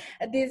know,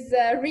 this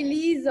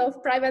release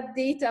of private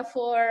data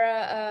for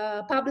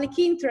public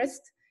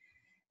interest.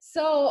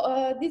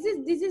 So this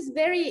is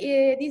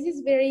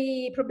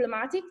very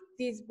problematic.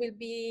 This will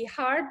be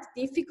hard,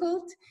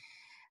 difficult.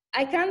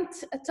 I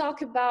can't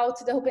talk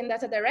about the Open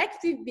Data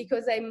Directive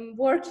because I'm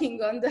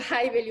working on the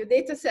high value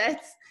data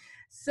sets.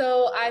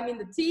 So I'm in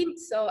the team,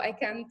 so I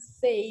can't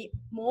say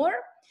more.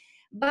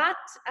 But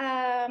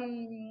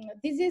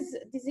this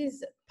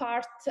is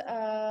part,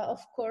 of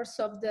course,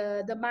 of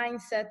the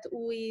mindset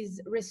who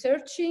is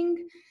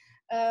researching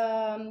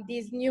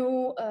these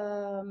new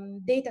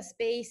data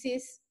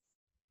spaces,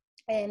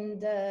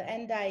 and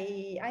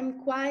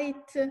I'm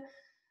quite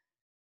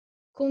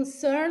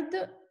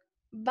concerned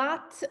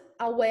but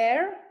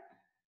aware,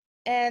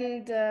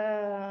 and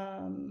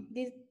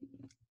this,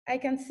 I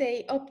can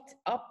say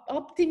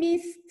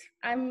optimist.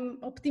 I'm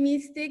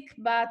optimistic,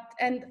 but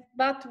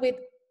with,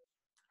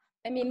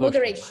 I mean,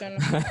 moderation.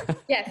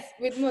 Yes,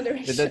 with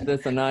moderation.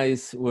 That's a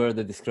nice word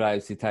that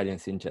describes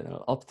Italians in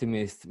general.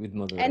 Optimist with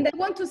moderation. And I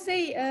want to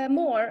say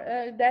more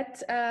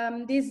that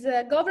this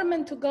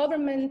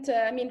government-to-government,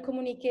 I mean,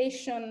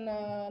 communication,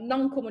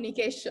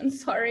 non-communication,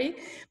 sorry,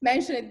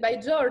 mentioned by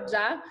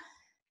Giorgia,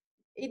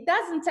 it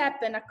doesn't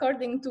happen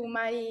according to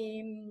my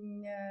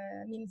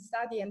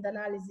study and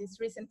analysis,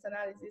 recent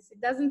analysis.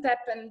 It doesn't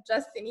happen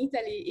just in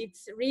Italy.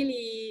 It's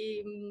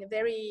really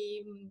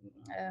very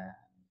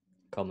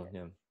common,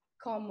 yeah.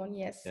 Common,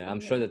 yes. Yeah, I'm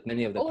sure that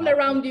many of the all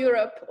around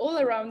Europe.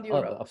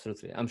 Oh,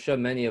 absolutely. I'm sure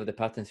many of the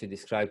patterns you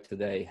described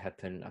today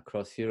happen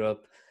across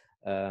Europe.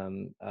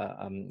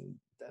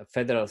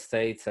 Federal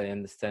states, I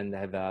understand,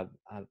 have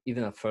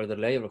even a further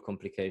layer of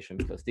complication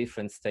because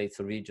different states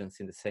or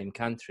regions in the same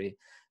country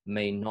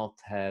may not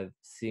have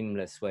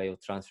seamless way of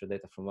transfer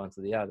data from one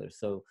to the other.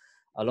 So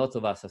a lot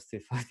of us are still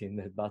fighting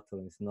that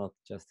battle. It's not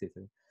just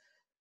Italy.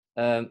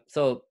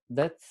 So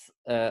that's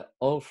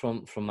all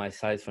from my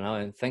side for now,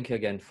 and thank you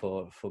again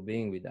for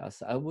being with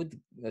us. I would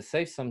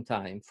save some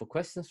time for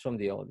questions from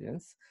the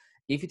audience,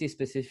 if it is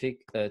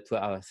specific to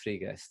our three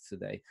guests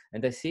today.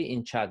 And I see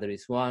in chat there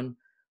is one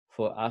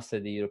for us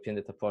at the European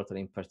Data Portal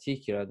in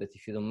particular, that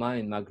if you don't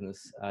mind,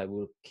 Magnus, I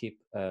will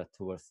keep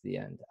towards the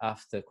end,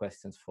 after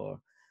questions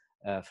for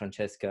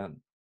Francesca,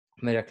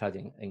 Maria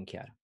Claudia, and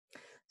Chiara.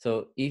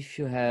 So if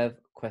you have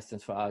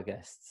questions for our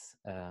guests,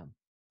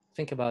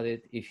 think about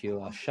it. If you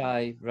are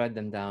shy, write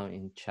them down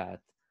in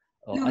chat,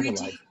 or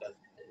otherwise.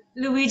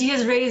 Luigi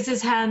has raised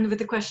his hand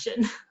with a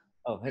question.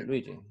 Oh, hey,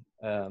 Luigi.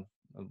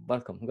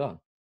 Welcome. Go on.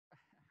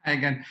 Hi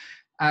again.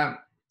 I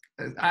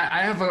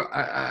have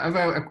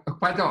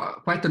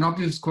quite an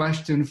obvious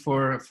question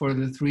for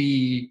the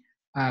three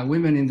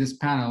women in this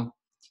panel.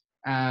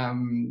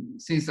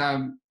 Since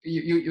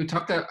you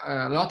talked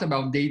a lot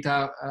about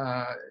data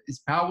is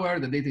power,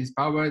 the data is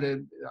power,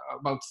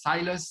 about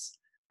silos,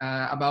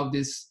 about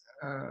this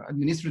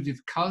administrative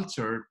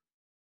culture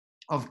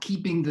of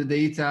keeping the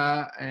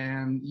data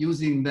and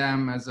using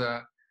them as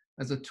a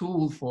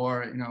tool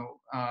for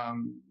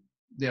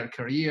their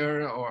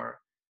career, or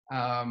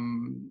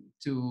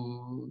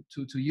to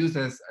use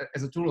as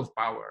a tool of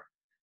power.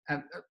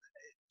 And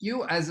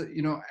you as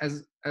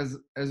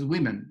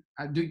women,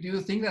 do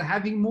you think that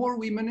having more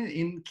women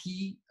in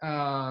key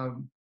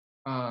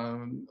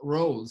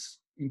roles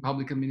in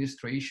public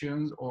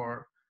administrations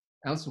or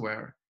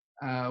elsewhere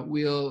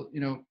will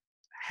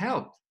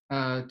help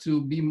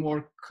to be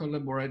more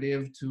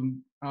collaborative, to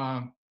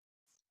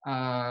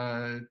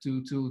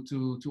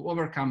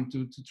overcome,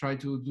 to try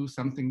to do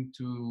something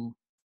to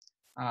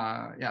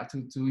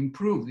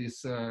improve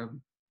this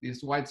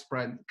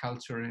widespread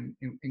culture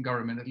in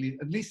government, at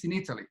least in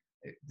Italy?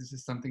 This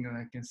is something that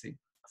I can see.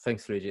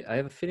 Thanks, Luigi. I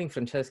have a feeling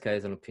Francesca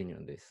has an opinion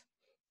on this.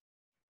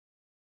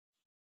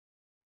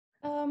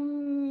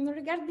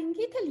 Regarding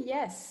Italy,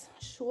 yes,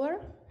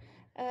 sure.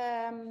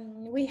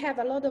 We have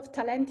a lot of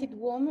talented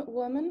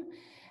women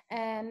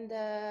and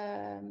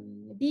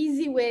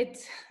busy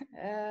with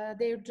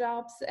their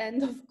jobs,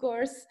 and of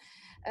course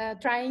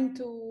trying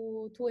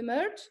to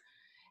emerge,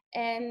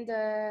 and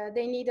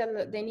they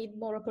need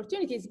more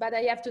opportunities. But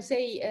I have to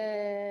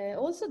say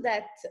also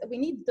that we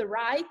need the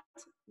right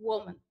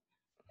woman.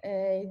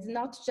 It's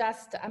not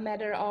just a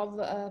matter of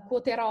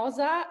quote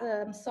rosa.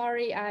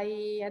 Sorry,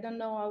 I don't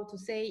know how to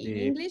say in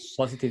English.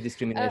 Positive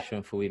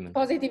discrimination for women.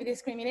 Positive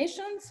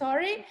discrimination,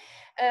 sorry.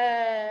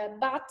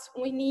 But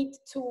we need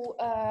to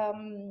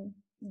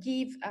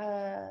give,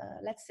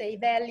 let's say,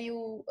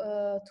 value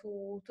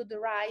to the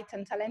right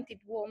and talented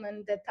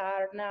women that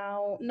are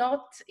now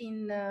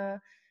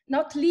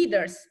not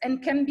leaders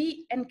and can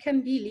be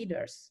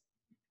leaders.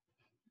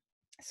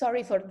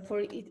 Sorry for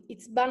it.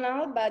 It's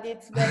banal, but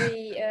it's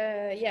very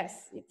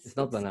yes. It's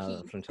not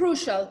banal.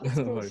 Crucial. It's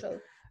crucial.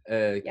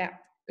 Yeah.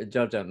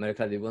 Giorgia, Maria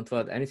Claudia, you want to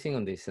add anything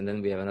on this, and then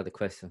we have another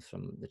question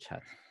from the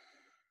chat.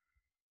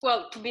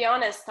 Well, to be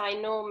honest, I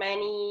know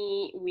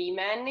many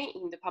women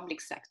in the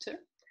public sector,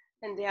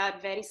 and they are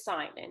very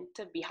silent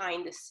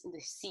behind the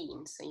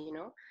scenes, you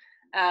know.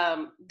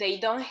 They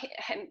don't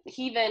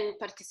even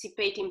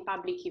participate in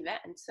public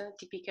events.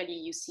 Typically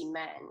you see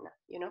men,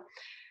 you know.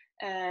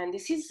 And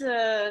this is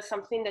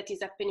something that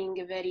is happening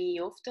very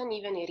often,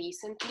 even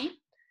recently.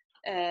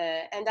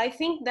 And I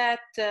think that,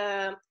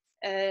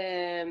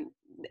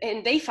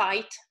 and they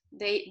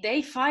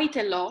fight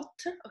a lot,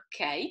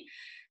 okay,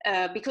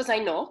 because I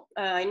know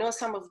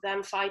some of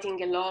them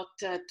fighting a lot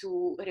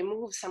to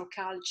remove some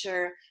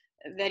culture,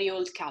 very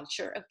old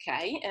culture,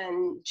 okay,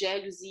 and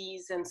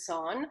jealousies and so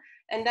on.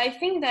 And I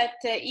think that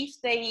if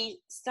they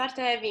start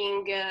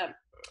having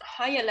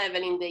higher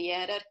level in the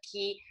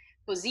hierarchy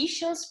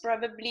positions,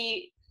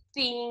 probably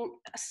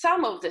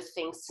some of the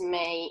things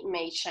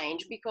may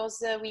change,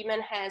 because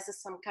women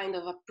has some kind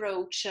of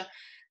approach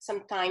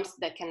sometimes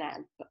that can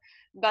help.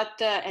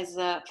 But as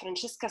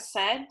Francesca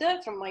said,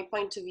 from my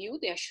point of view,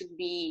 there should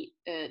be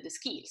the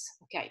skills.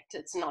 Okay,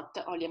 it's not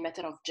only a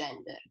matter of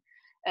gender.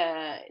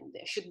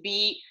 There should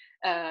be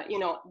you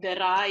know, the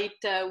right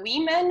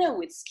women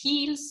with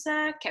skills,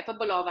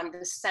 capable of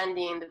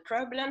understanding the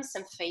problems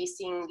and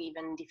facing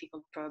even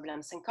difficult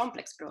problems and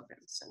complex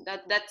problems. And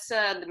that's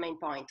the main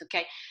point,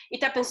 okay?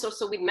 It happens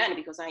also with men,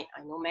 because I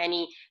know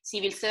many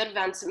civil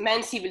servants,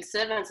 men civil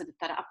servants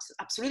that are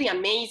absolutely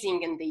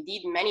amazing, and they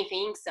did many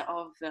things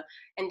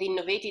and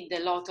innovated a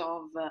lot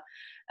of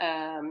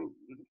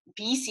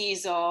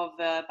pieces of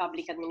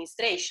public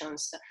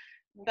administrations.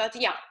 But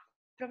yeah,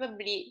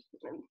 probably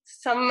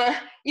some,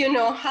 you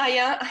know,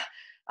 higher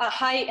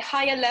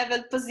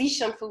level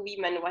position for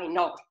women. Why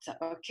not?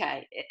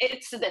 Okay,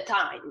 it's the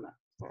time.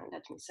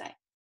 Let me say.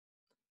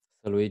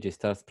 So Luigi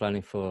starts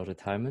planning for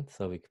retirement,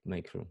 so we can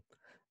make room.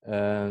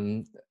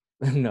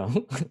 No,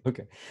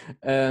 okay.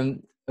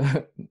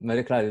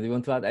 Maria Claudia, do you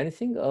want to add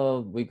anything,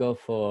 or we go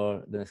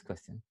for the next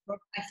question?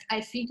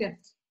 I think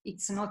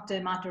it's not a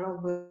matter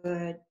of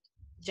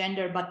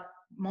gender, but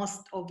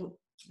most of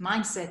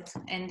mindset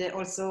and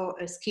also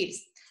skills.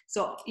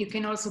 So you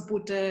can also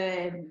put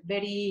a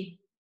very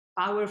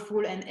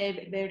powerful and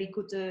a very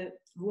good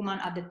woman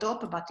at the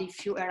top, but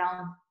if you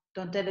around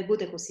don't have a good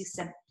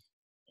ecosystem,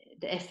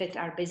 the effects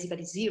are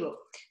basically zero.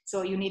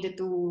 So you need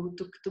to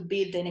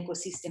build an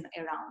ecosystem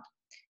around.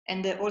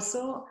 And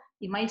also,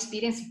 in my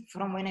experience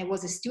from when I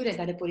was a student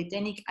at the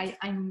Polytechnic,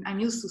 I'm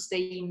used to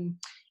stay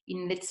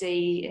in let's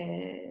say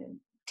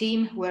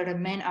team where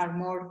men are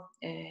more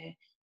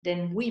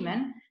than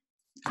women.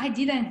 I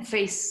didn't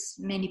face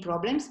many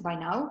problems by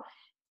now.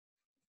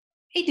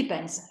 It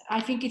depends. I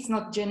think it's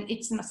not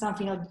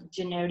something not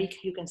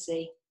generic, you can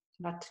say.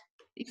 But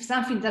if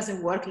something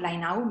doesn't work like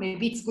now,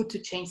 maybe it's good to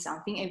change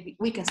something, and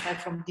we can start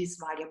from this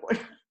variable.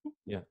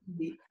 Yeah.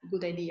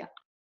 Good idea.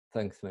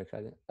 Thanks, Maria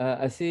Claudia.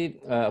 I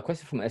see a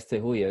question from Esther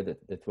Huyer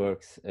that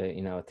works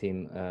in our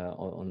team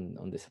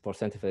on the support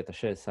center for data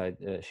share side.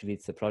 She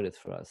leads the project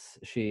for us.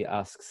 She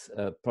asks,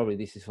 probably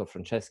this is for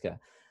Francesca,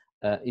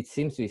 it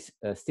seems we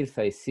still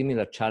face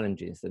similar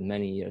challenges than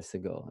many years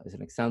ago. As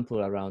an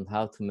example around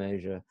how to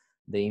measure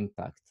the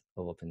impact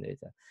of open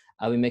data.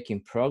 Are we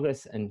making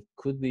progress, and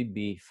could we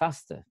be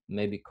faster,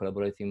 maybe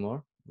collaborating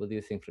more? What do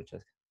you think,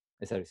 Francesca,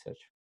 as a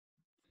researcher?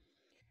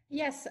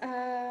 Yes,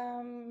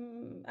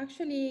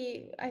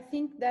 actually, I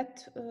think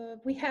that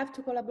we have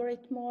to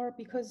collaborate more,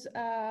 because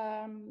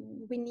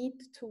we need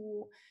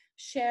to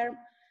share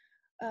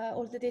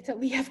all the data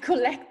we have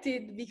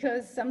collected,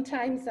 because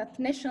sometimes at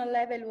national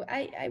level,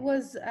 I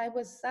was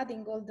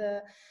studying all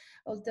the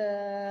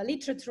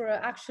literature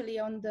actually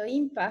on the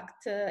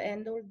impact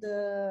and all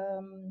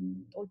the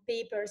all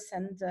papers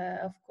and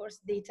of course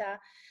data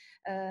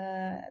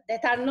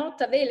that are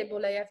not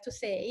available, I have to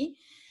say.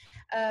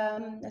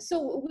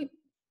 So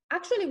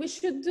we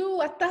should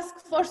do a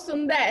task force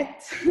on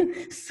that.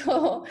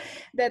 So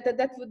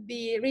that would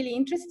be really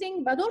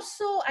interesting. But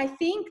also I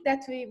think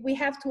that we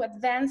have to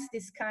advance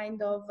this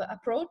kind of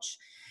approach,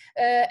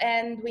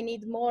 and we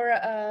need more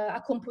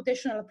a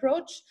computational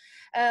approach.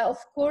 Of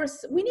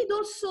course, we need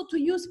also to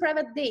use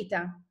private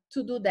data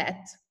to do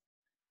that.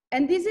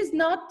 And this is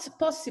not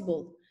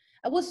possible.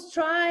 I was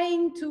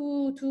trying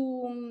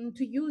to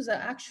use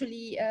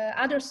actually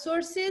other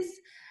sources,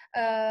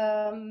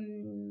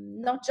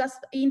 not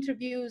just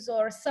interviews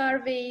or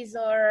surveys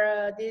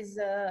or this,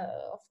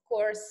 of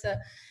course,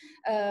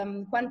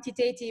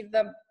 quantitative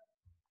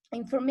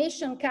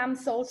information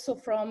comes also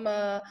from,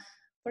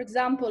 for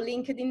example,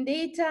 LinkedIn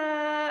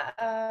data,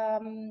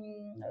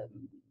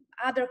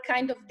 other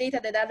kind of data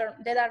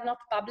that are not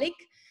public.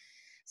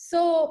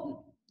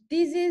 So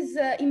this is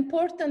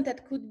important.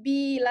 That could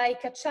be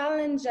like a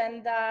challenge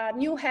and a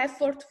new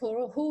effort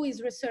for who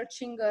is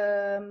researching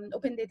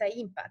open data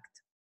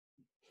impact.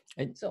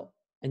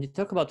 And you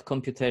talk about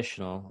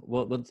computational.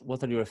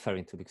 What are you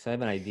referring to? Because I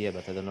have an idea,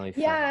 but I don't know if.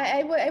 Yeah,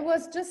 I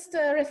was just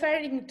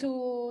referring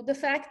to the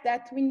fact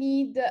that we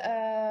need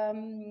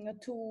to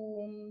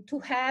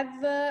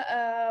have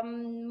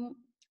data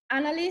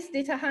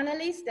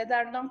analysts that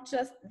are not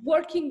just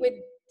working with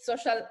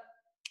social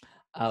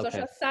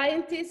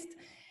scientists,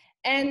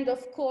 and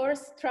of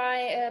course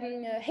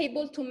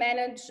able to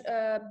manage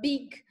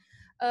big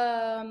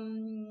I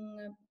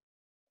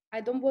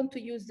don't want to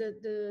use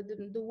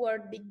the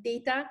word big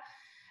data,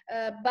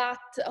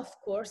 but of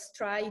course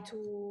try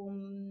to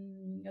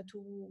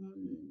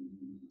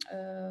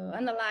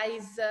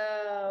analyze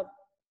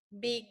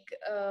big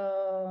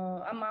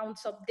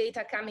amounts of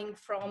data coming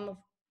from,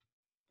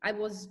 I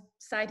was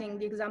citing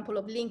the example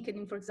of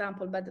LinkedIn, for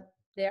example, but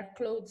they are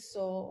closed,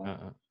 so...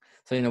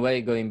 So in a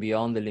way, going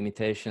beyond the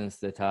limitations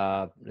that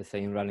are, let's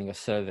say, in running a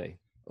survey,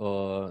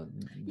 or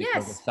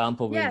because the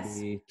sample will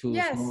be too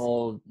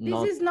small.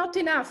 This is not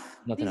enough.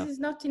 This is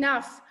not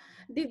enough.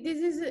 This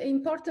is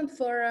important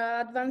for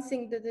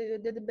advancing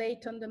the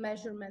debate on the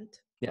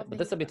measurement. Yeah, but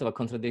that's a bit of a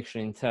contradiction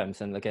in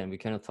terms. And again, we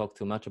cannot talk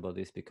too much about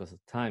this because of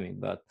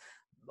timing, but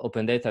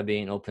open data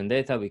being open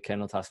data, we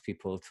cannot ask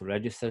people to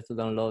register to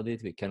download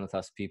it. We cannot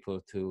ask people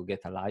to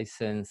get a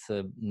license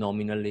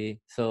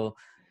nominally. So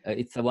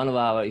it's one of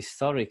our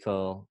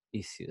historical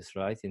issues,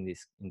 right, in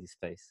this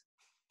space.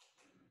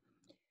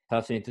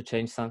 Perhaps we need to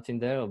change something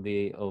there, or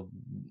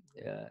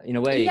in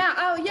a way. Yeah.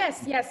 Oh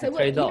yes.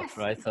 Trade-off,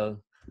 right?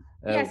 So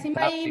yes, in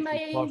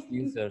my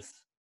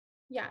users.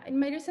 Yeah, in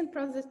my recent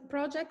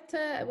project,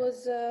 I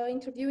was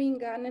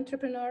interviewing an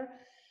entrepreneur,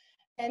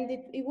 and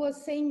it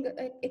was saying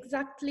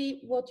exactly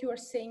what you are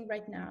saying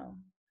right now.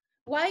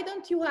 Why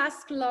don't you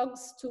ask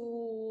logs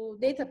to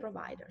data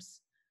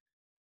providers?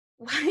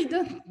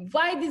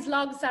 Why these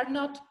logs are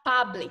not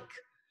public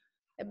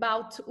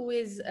about who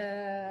is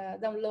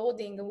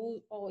downloading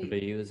or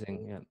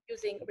reusing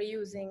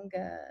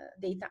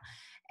data?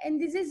 And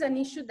this is an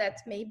issue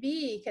that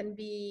maybe can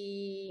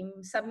be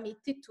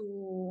submitted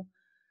to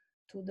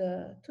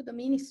the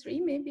ministry,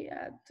 maybe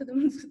to the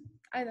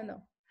I don't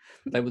know.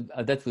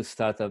 That would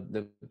start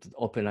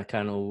open a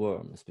can of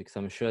worms, because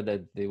I'm sure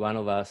that the one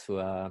of us who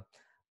are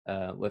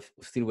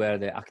still wear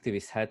the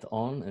activist hat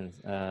on and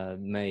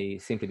may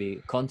simply be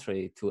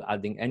contrary to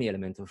adding any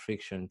element of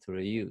friction to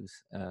reuse,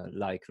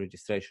 like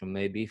registration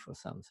may be for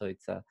some. So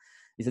it's a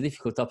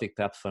difficult topic,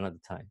 perhaps for another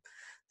time.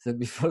 So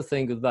before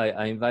saying goodbye,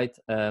 I invite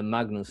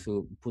Magnus,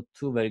 who put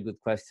two very good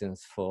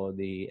questions for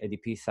the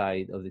ADP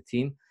side of the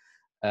team,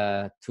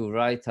 to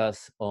write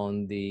us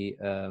on the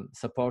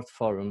support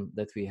forum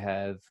that we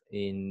have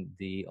on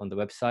the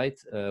website.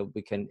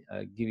 We can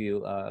give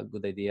you a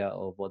good idea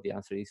of what the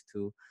answer is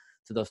to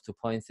those 2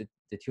 points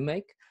that you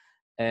make.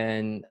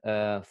 And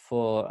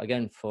for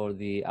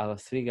our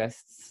three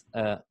guests,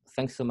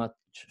 thanks so much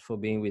for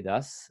being with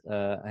us.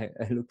 I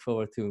look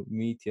forward to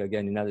meet you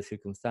again in other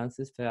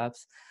circumstances,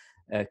 perhaps.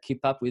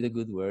 Keep up with the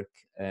good work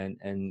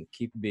and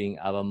keep being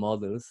our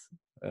models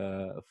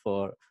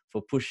for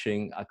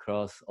pushing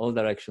across all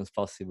directions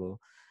possible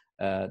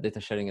data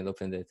sharing and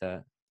open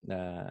data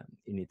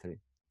in Italy.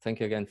 Thank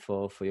you again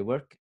for your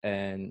work,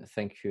 and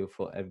thank you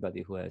for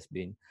everybody who has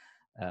been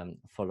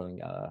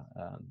following our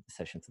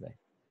session today.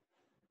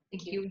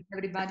 Thank you,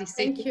 everybody.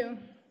 Thank you.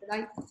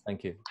 Bye.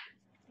 Thank you.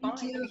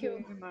 Thank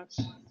you very much.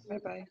 Bye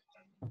bye.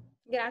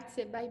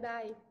 Grazie, bye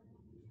bye.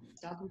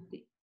 Ciao a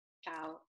tutti. Ciao.